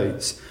the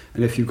States,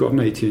 and if you've got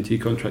an AT&T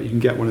contract, you can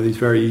get one of these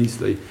very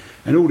easily.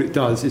 And all it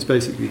does is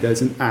basically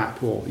there's an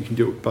app, or you can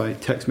do it by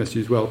text message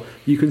as well.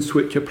 You can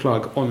switch a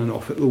plug on and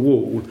off at the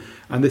wall,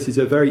 and this is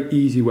a very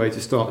easy way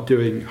to start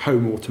doing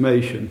home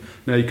automation.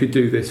 Now you could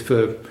do this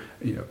for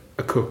a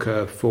a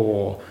cooker,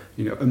 for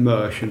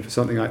immersion, for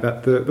something like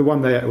that. The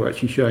one they were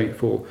actually showing it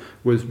for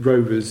was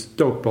Rover's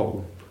dog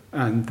bowl,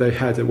 and they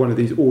had one of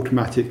these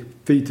automatic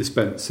feed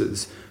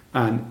dispensers.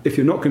 And if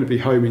you're not going to be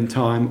home in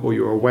time or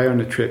you're away on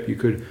a trip, you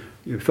could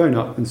phone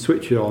up and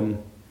switch it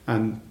on,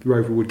 and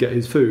Rover would get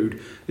his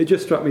food. It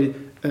just struck me,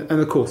 and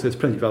of course there's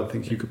plenty of other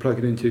things you could plug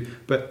it into,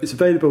 but it's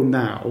available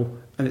now,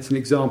 and it's an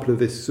example of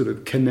this sort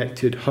of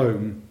connected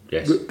home.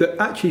 Yes. That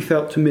actually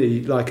felt to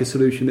me like a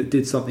solution that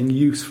did something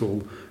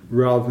useful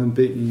rather than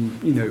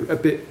being, a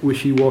bit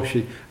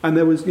wishy-washy. And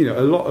there was,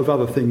 a lot of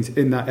other things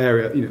in that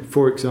area.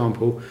 For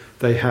example,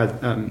 they had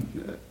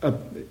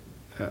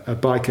a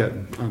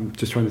biker, I'm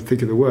just trying to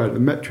think of the word,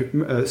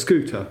 a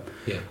scooter,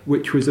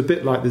 which was a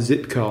bit like the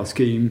Zipcar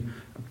scheme,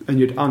 and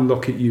you'd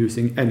unlock it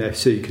using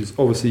NFC, because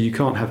obviously you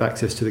can't have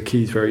access to the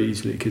keys very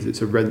easily because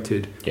it's a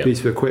rented piece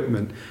of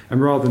equipment.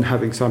 And rather than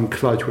having some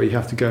kludge where you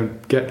have to go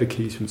and get the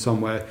keys from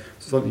somewhere,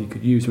 something you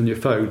could use on your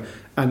phone.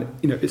 And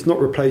it's not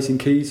replacing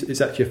keys, it's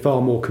actually a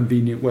far more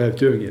convenient way of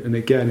doing it. And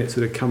again, it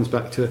sort of comes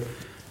back to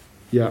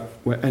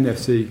where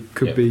NFC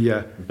could be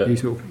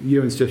useful.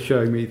 Ewan's just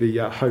showing me the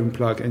home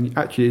plug, and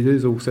actually it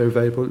is also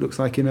available, it looks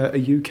like, in a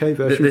UK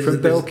version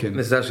from Belkin.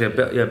 This is actually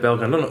a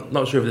Belkin. I'm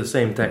not sure if it's the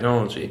same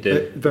technology.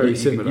 Very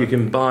similar. You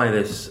can buy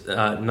this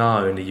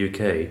now in the UK.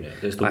 Yeah,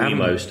 there's the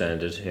WeMo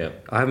standard,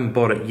 I haven't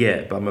bought it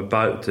yet, but I'm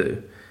about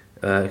to.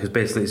 Because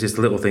basically it's just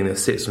a little thing that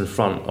sits in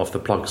front of the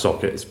plug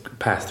socket. It's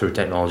pass-through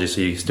technology, so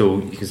you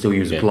can still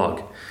use a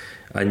plug,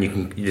 and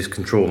you just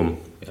control them.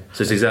 Yeah.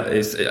 So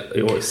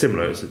it's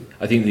similar.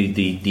 I think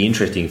the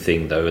interesting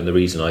thing, though, and the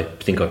reason I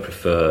think I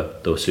prefer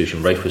the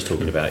solution Rafe was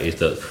talking about, is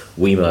that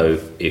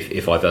WeMo,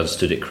 if I've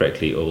understood it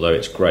correctly, although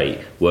it's great,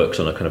 works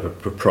on a kind of a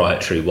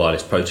proprietary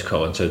wireless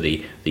protocol, and so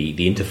the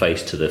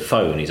interface to the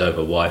phone is over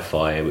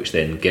Wi-Fi, which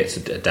then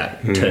gets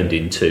turned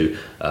into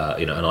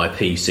an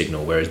IP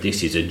signal, whereas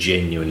this is a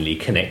genuinely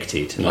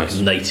connected,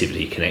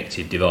 natively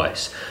connected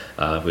device,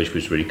 which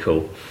was really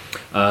cool.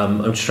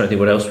 I'm just trying to think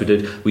what else we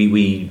did.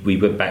 We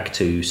went back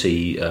to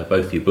see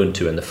both the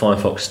Ubuntu and the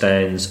Firefox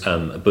stands.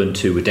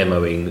 Ubuntu were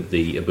demoing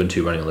the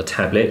Ubuntu running on the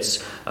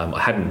tablets. I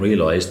hadn't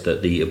realised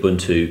that the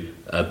Ubuntu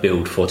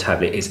build for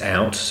tablet is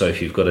out. So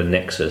if you've got a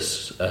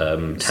Nexus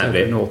tablet,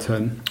 7 or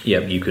 10,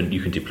 you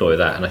can deploy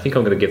that. And I think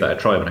I'm going to give that a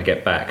try when I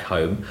get back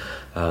home,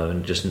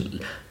 and just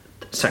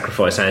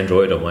sacrifice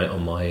Android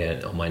on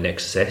my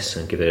Nexus S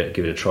and give it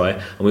a try.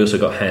 And we also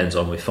got hands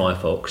on with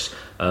Firefox.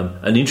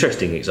 An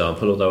interesting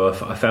example, although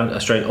I found I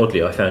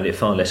found it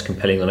far less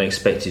compelling than I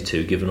expected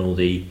to, given all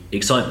the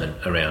excitement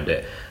around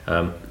it.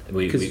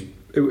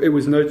 It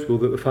was noticeable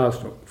that the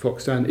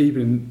Firefox stand,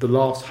 even in the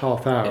last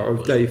half hour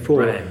of day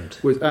 4,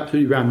 was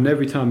absolutely rammed. And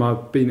every time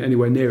I've been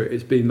anywhere near it,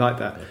 it's been like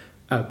that.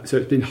 So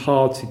it's been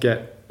hard to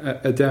get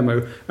a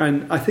demo.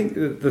 And I think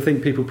the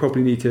thing people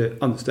probably need to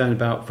understand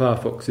about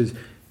Firefox is,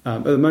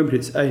 at the moment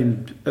it's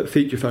aimed at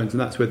feature phones, and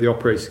that's where the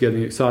operators are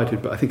getting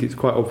excited, but I think it's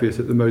quite obvious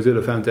that the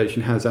Mozilla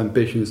Foundation has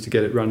ambitions to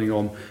get it running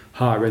on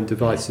higher end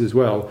devices as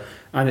well.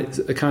 And it's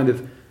a kind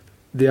of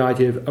the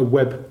idea of a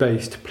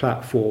web-based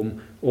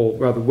platform, or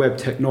rather web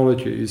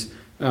technologies,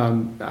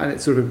 and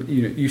it's sort of,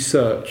 you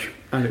search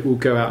and it will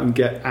go out and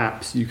get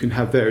apps. You can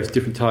have various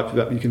different types of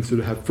apps. You can sort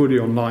of have fully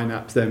online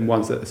apps, then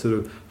ones that are sort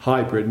of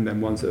hybrid, and then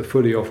ones that are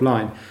fully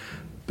offline.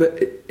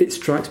 But it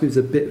strikes me as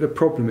a bit of a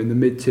problem in the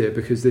mid-tier,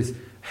 because this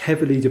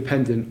heavily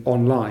dependent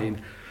online,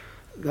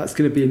 that's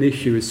going to be an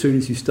issue as soon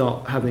as you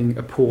start having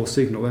a poor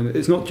signal. And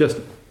it's not just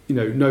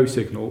no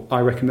signal.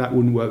 I reckon that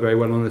wouldn't work very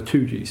well on a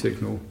 2G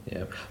signal.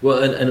 Yeah,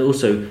 well, and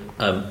also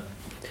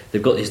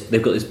they've got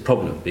this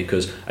problem,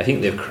 because I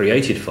think they've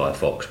created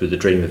Firefox with the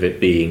dream of it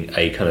being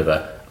a kind of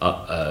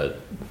an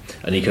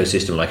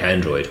ecosystem like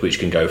Android, which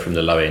can go from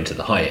the low end to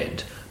the high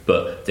end.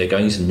 But they're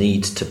going to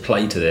need to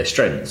play to their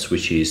strengths,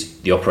 which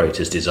is the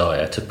operator's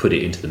desire to put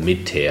it into the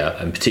mid-tier,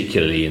 and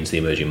particularly into the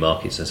emerging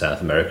markets in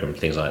South America and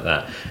things like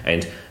that.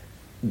 And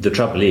the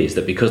trouble is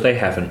that because they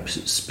haven't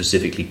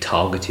specifically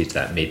targeted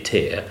that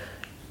mid-tier,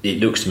 it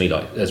looks to me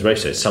like, as Ray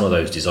said, some of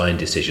those design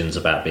decisions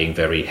about being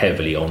very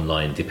heavily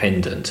online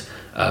dependent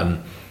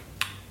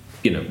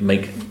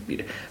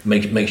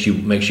makes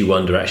you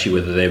wonder actually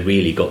whether they've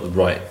really got the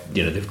right,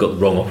 they've got the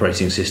wrong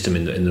operating system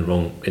in the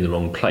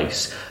wrong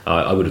place.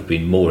 I would have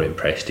been more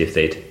impressed if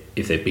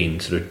they'd been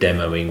sort of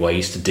demoing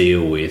ways to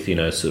deal with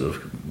sort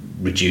of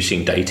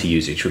reducing data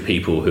usage for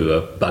people who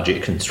are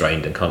budget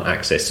constrained and can't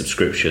access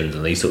subscriptions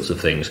and these sorts of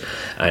things.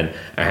 And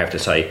I have to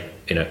say,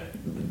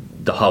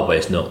 the hardware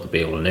is not the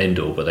be all and end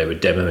all, but they were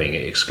demoing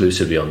it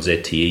exclusively on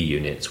ZTE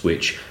units,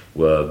 which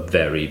were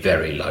very,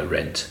 very low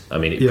rent. I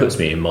mean, it puts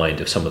me in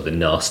mind of some of the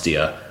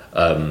nastier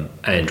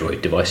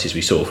Android devices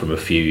we saw from a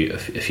few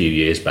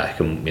years back.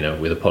 And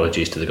with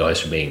apologies to the guys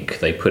from Inc.,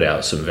 they put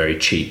out some very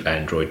cheap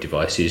Android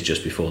devices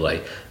just before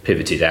they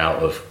pivoted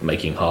out of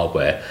making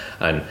hardware,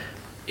 and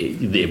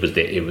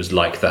it was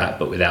like that,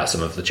 but without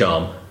some of the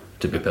charm,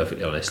 to be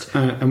perfectly honest.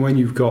 And when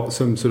you've got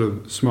some sort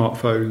of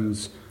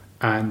smartphones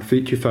and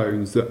feature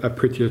phones that are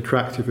pretty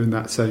attractive in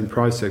that same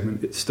price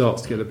segment, it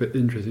starts to get a bit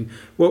interesting.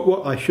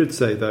 What I should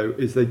say though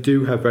is they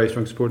do have very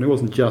strong support, and it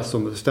wasn't just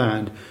on the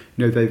stand.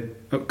 They've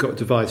got a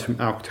device from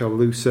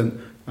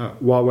Alcatel-Lucent.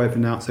 Huawei have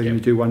announced they're going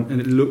to do one, and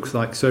it looks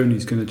like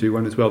Sony's going to do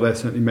one as well. They're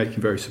certainly making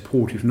very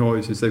supportive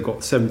noises. They've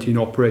got 17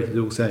 operators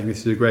all saying this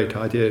is a great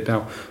idea.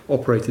 Now,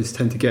 operators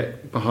tend to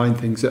get behind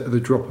things at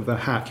the drop of a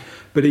hat.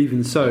 But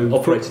even so...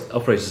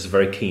 Operators are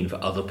very keen for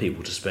other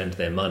people to spend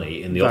their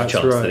money in the off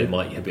chance that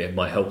it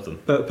might help them.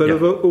 But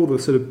of all the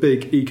sort of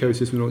big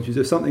ecosystem launches,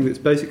 there's something that's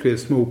basically a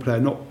small player,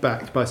 not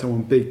backed by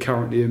someone big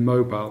currently in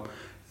mobile.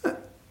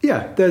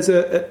 There's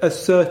a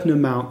certain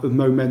amount of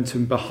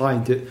momentum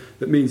behind it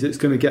that means it's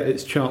going to get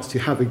its chance to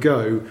have a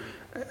go.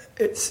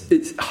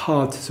 It's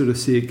hard to sort of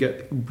see it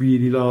get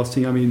really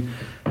lasting. I mean,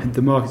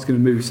 the market's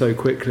going to move so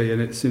quickly, and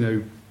it's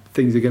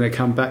things are going to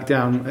come back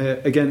down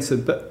against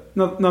them. But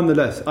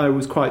nonetheless, I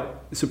was quite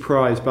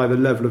surprised by the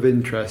level of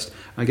interest.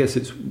 I guess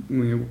it's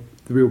the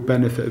real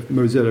benefit of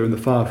Mozilla and the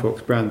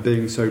Firefox brand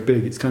being so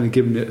big. It's kind of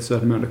given it a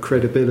certain amount of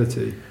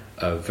credibility.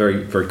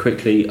 Very, very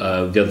quickly,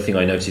 the other thing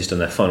I noticed on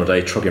that final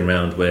day, trogging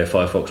around where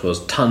Firefox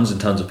was, tons and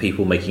tons of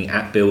people making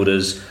app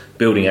builders.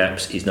 Building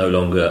apps is no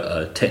longer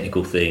a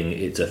technical thing;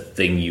 it's a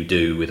thing you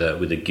do with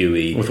a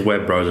GUI, with a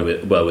web browser.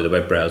 With a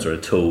web browser, a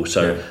tool.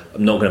 So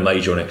I'm not going to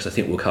major on it because I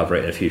think we'll cover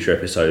it in a future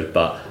episode.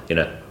 But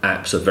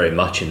apps are very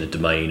much in the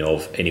domain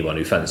of anyone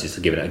who fancies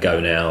to give it a go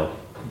now.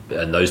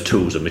 And those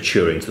tools are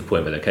maturing to the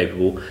point where they're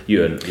capable.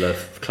 Ewan,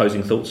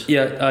 closing thoughts?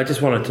 Yeah, I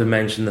just wanted to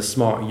mention the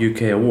Smart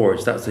UK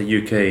Awards. That's the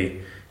UK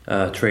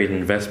trade and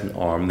investment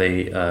arm.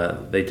 We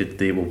did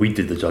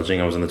the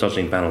judging. I was on the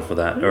judging panel for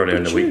that earlier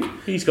in the week.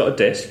 He's got a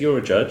desk. You're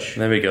a judge.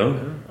 There we go.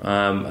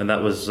 And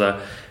that was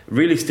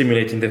really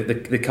stimulating.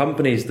 The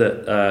companies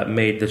that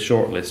made the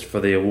shortlist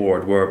for the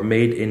award were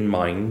made in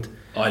mind.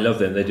 I love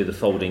them. They do the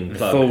folding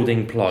plug.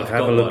 Folding plug.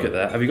 Have a look at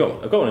that. Have you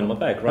got? I've got one in my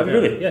bag right now.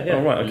 Really? Yeah.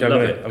 Oh, right. Okay.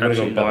 I'm going to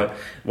go and buy it.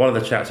 One of the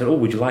chaps said, "Oh,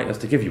 would you like us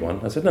to give you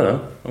one?" I said, "No.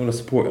 I'm going to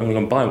support. I'm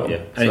going to buy one."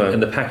 Yeah.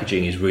 And the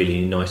packaging is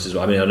really nice as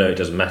well. I mean, I know it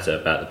doesn't matter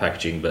about the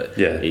packaging, but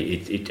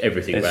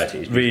everything about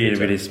it is really,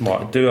 really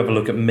smart. Do have a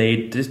look at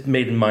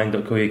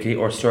madeinmind.co.uk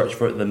or search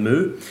for the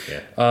Moo. Yeah.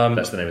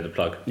 That's the name of the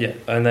plug. Yeah.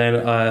 And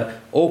then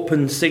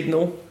Open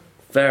Signal.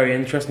 Very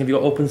interesting. Have you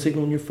got Open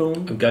Signal on your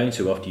phone? I'm going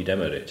to after you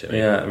demoed it to me.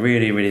 Yeah,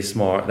 really, really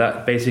smart.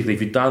 That basically,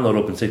 if you download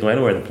Open Signal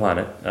anywhere on the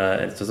planet,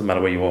 it doesn't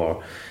matter where you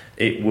are,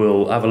 it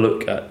will have a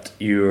look at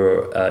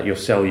your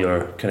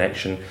cellular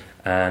connection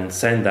and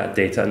send that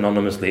data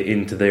anonymously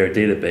into their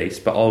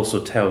database, but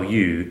also tell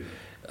you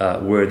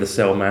where the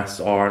cell masts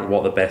are and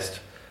what the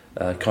best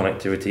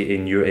connectivity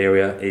in your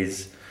area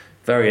is.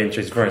 Very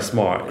interesting, very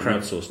smart.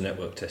 Crowdsourced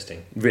network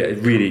testing.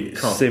 Really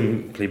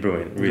simply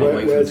brilliant.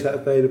 Really. Where's that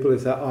available?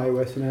 Is that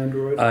iOS and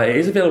Android? It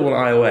is available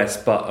on iOS,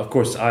 but of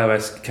course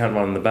iOS can't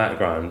run in the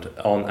background.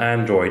 On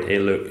Android,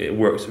 it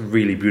works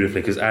really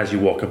beautifully because as you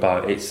walk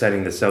about, it's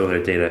sending the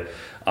cellular data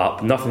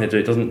up. Nothing to do.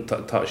 It doesn't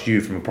touch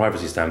you from a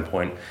privacy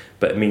standpoint,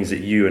 but it means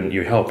that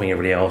you're helping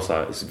everybody else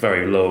out. It's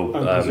very low.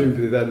 And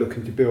presumably they're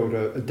looking to build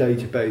a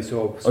database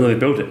of... Oh no, they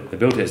built it.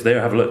 It's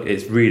there. Have a look.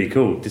 It's really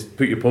cool. Just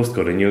put your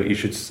postcode in. You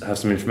should have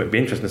some information. It'd be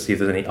interesting to see if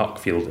there's any UC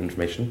field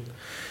information.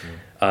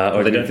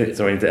 Or they don't think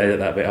so. I need to edit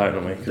that bit out,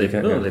 don't we?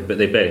 But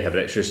they barely have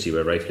electricity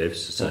where Rafe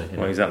lives. So,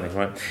 well, exactly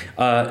right.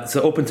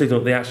 So Open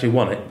Signal, they actually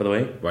won it, by the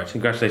way. Right.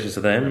 Congratulations to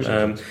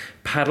them.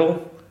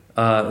 Paddle,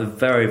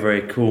 very,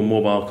 very cool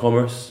mobile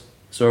commerce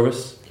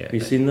service. Yeah. Have you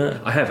seen that?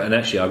 I have, and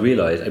actually I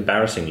realised,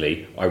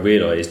 embarrassingly, after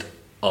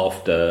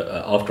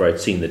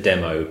I'd seen the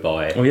demo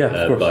by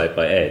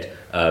Ed,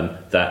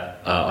 that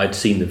I'd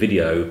seen the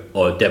video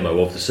or demo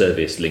of the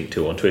service linked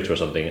to on Twitter or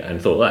something, and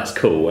thought that's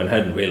cool, and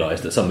hadn't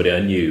realised that somebody I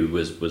knew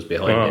was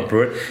behind it.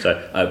 Brilliant.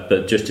 So,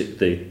 but just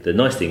the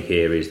nice thing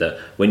here is that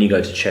when you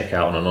go to check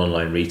out on an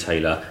online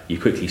retailer,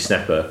 you quickly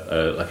snap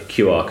a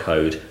QR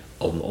code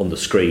on the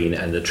screen,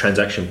 and the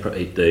transaction,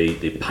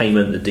 the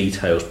payment, the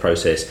details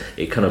process,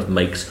 it kind of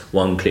makes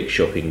one-click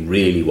shopping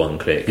really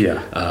one-click,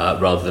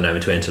 rather than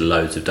having to enter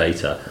loads of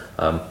data.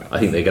 I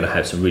think they're going to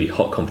have some really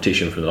hot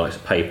competition from the likes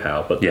of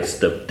PayPal, but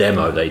the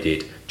demo they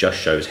did just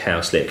shows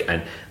how slick.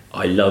 And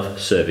I love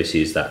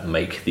services that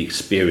make the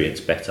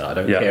experience better. I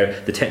don't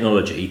care. The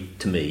technology,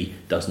 to me,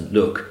 doesn't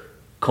look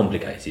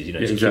complicated,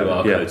 it's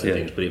QR codes and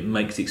things, but it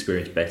makes the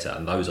experience better,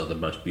 and those are the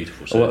most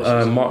beautiful services.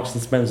 Well, Marks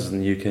and Spencer's in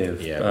the UK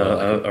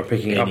are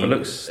picking it up. It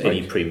looks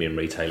any premium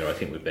retailer, I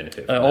think, would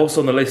benefit from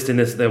also on the list in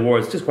the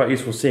awards, it's just quite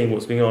useful seeing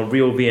what's going on.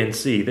 Real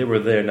VNC, they were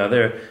there. Now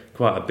they're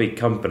quite a big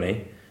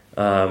company,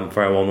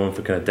 very well known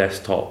for kind of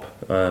desktop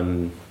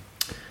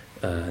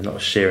not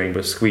sharing,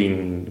 but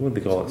screen. What do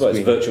they call it? Well, it's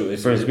virtual.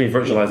 Screen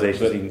virtualization.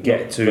 So you can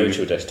get to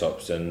virtual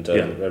desktops and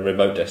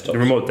remote desktops.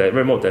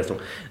 Remote desktop.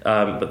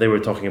 But they were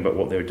talking about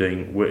what they were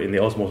doing in the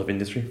automotive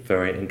industry.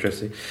 Very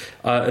interesting.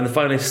 And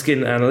finally,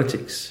 Skin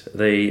Analytics.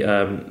 They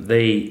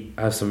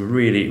have some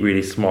really,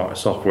 really smart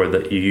software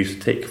that you use to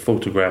take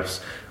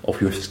photographs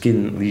of your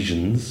skin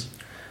lesions,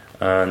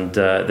 and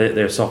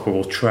their software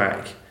will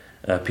track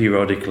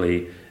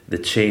periodically the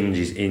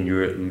changes in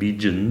your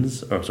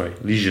lesions,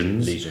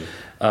 Lesion.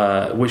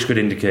 which could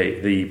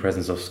indicate the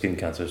presence of skin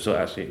cancer. So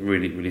actually,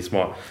 really, really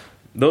smart.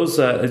 Those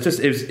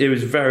it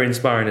was very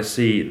inspiring to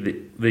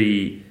see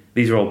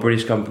these are all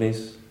British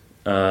companies.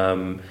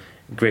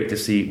 Great to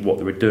see what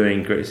they were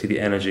doing. Great to see the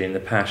energy and the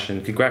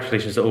passion.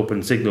 Congratulations to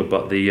Open Signal,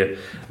 but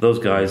those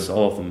guys,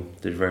 all of them,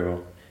 did very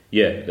well.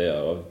 Yeah, they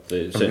are.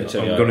 I'm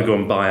going to go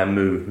and buy a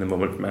Moo in the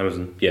moment from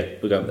Amazon. Yeah,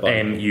 we're going to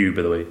buy MU,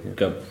 by the way.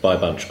 Go buy a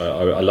bunch.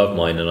 I love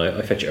mine, and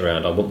I fetch it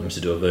around. I want them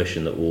to do a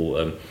version that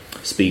will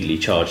speedily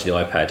charge the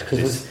iPad,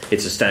 because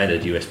it's a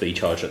standard USB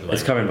charger at the moment.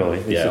 It's coming, by the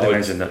way. Yeah,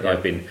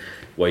 I've been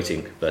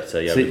waiting, but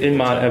yeah. See,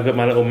 I've got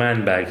my little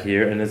man bag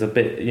here, and there's a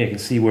bit. You can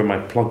see where my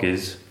plug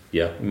is.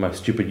 Yeah, my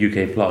stupid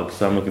UK plug.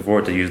 So I'm looking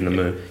forward to using the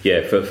Moo.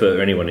 Yeah,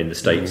 for anyone in the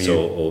States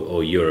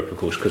or Europe, of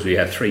course, because we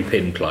have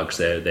 3-pin plugs.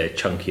 They're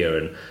chunkier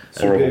and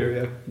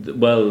superior.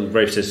 Well,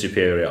 Rafe says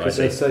superior. I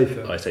say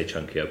safer. I say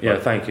chunkier. Yeah,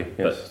 thank you.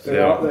 Yes, they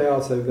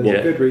are. So there's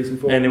a good reason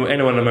for it. Anyone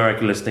in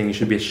America listening, you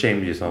should be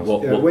ashamed of yourselves.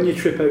 When you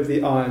trip over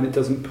the iron, it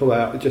doesn't pull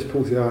out; it just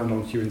pulls the iron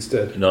onto you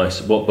instead.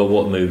 Nice. What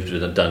Move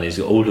have done is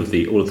all of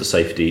the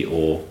safety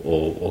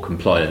or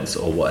compliance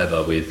or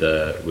whatever with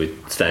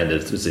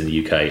standards in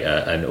the UK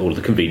and all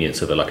the convenience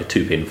of like a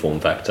 2-pin form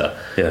factor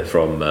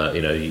from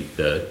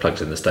the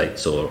plugs in the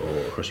States or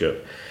across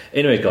Europe.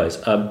 Anyway, guys,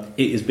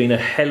 it has been a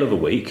hell of a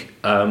week.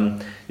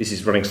 This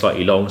is running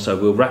slightly long, so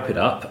we'll wrap it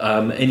up.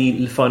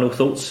 Any final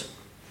thoughts?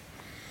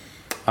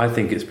 I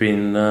think it's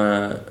been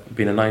a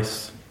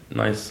nice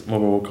Mobile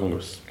World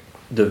Congress.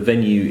 The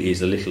venue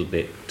is a little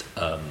bit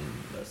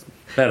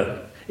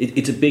better.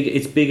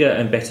 It's bigger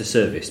and better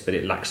service, but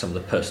it lacks some of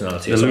the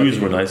personality. The loos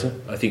were nicer.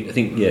 I think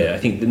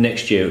the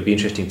next year it would be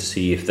interesting to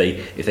see if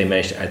they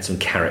manage to add some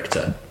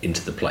character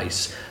into the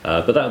place.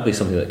 But that would be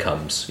something that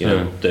comes,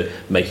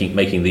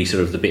 making these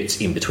sort of the bits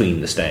in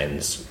between the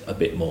stands a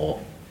bit more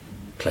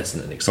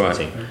pleasant and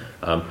exciting.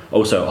 Right.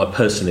 Also,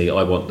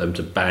 I want them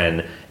to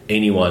ban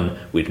anyone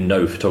with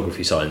no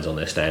photography signs on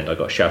their stand. I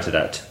got shouted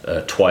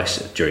at twice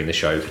during the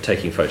show for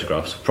taking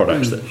photographs of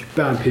products that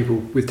ban people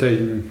with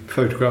taking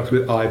photographs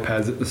with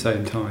iPads at the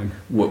same time.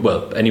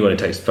 Well, anyone who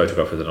takes a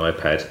photograph with an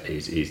iPad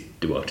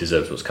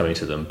deserves what's coming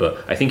to them.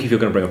 But I think if you're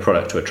going to bring a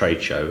product to a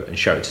trade show and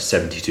show it to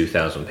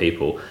 72,000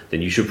 people,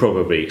 then you should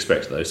probably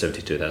expect that those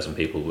 72,000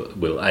 people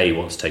will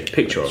want to take a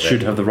picture of it.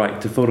 Should have the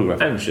right to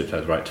photograph it. And should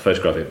have the right to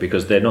photograph it,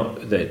 because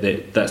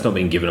that's not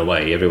being given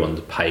away. Everyone's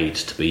paid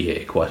to be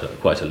here quite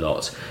a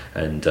lot.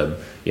 And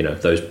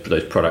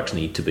those products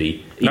need to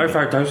be no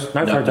photos.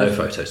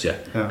 Yeah,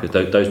 because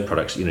those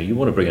products, you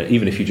want to bring it,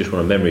 even if you just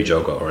want a memory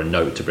jog or a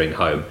note to bring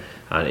home.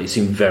 And it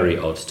seemed very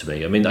odd to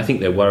me. I mean, I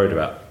think they're worried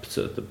about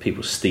sort of the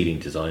people stealing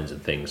designs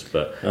and things,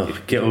 but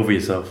get over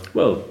yourself.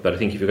 Well, but I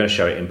think if you're going to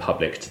show it in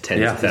public to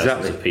tens of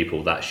thousands of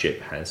people, that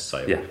ship has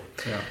sailed.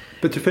 Yeah.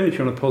 But to finish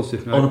on a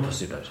positive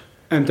note.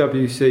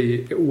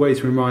 MWC, it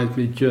always reminds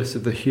me just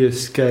of the sheer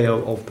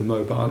scale of the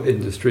mobile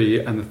industry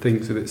and the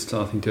things that it's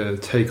starting to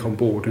take on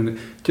board, and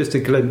just a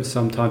glimpse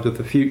sometimes of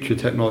the future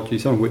technology,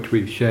 some of which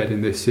we've shared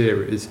in this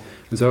series.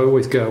 And so I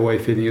always go away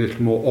feeling a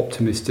little more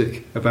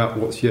optimistic about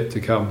what's yet to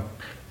come.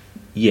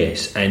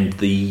 Yes, and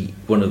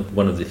one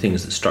of the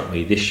things that struck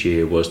me this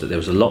year was that there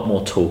was a lot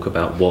more talk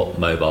about what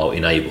mobile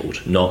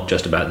enabled, not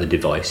just about the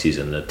devices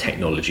and the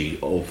technology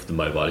of the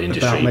mobile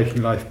industry. About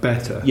making life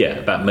better. Yeah,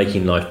 about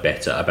making life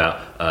better,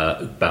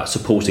 about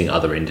supporting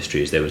other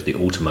industries. There was the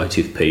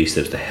automotive piece,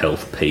 there was the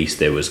health piece,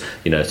 there was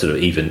sort of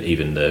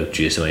even the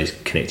GSMA's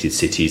connected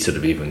cities sort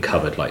of even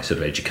covered like sort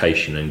of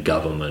education and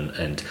government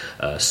and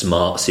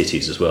smart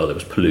cities as well. There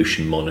was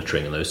pollution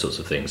monitoring and those sorts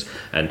of things,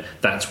 and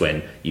that's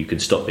when you can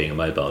stop being a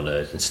mobile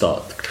nerd and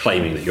start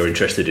claiming that you're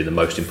interested in the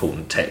most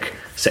important tech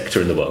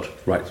sector in the world.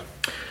 Right.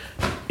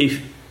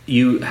 If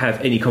you have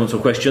any comments or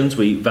questions,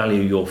 we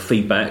value your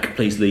feedback.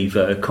 Please leave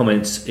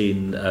comments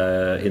in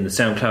the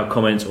SoundCloud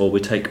comments, or we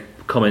take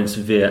comments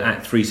via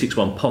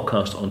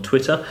 @361podcast on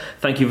Twitter.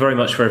 Thank you very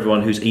much for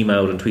everyone who's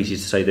emailed and tweeted to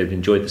say they've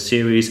enjoyed the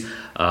series.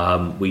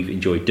 We've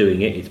enjoyed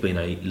doing it. It's been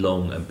a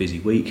long and busy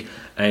week,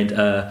 and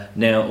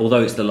now,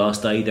 although it's the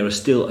last day, there are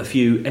still a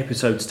few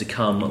episodes to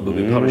come. We'll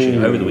be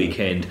publishing over the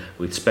weekend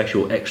with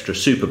special extra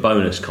super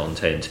bonus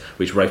content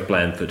which Rafe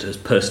Blandford has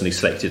personally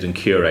selected and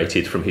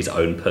curated from his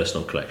own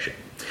personal collection.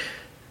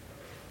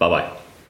 Bye bye.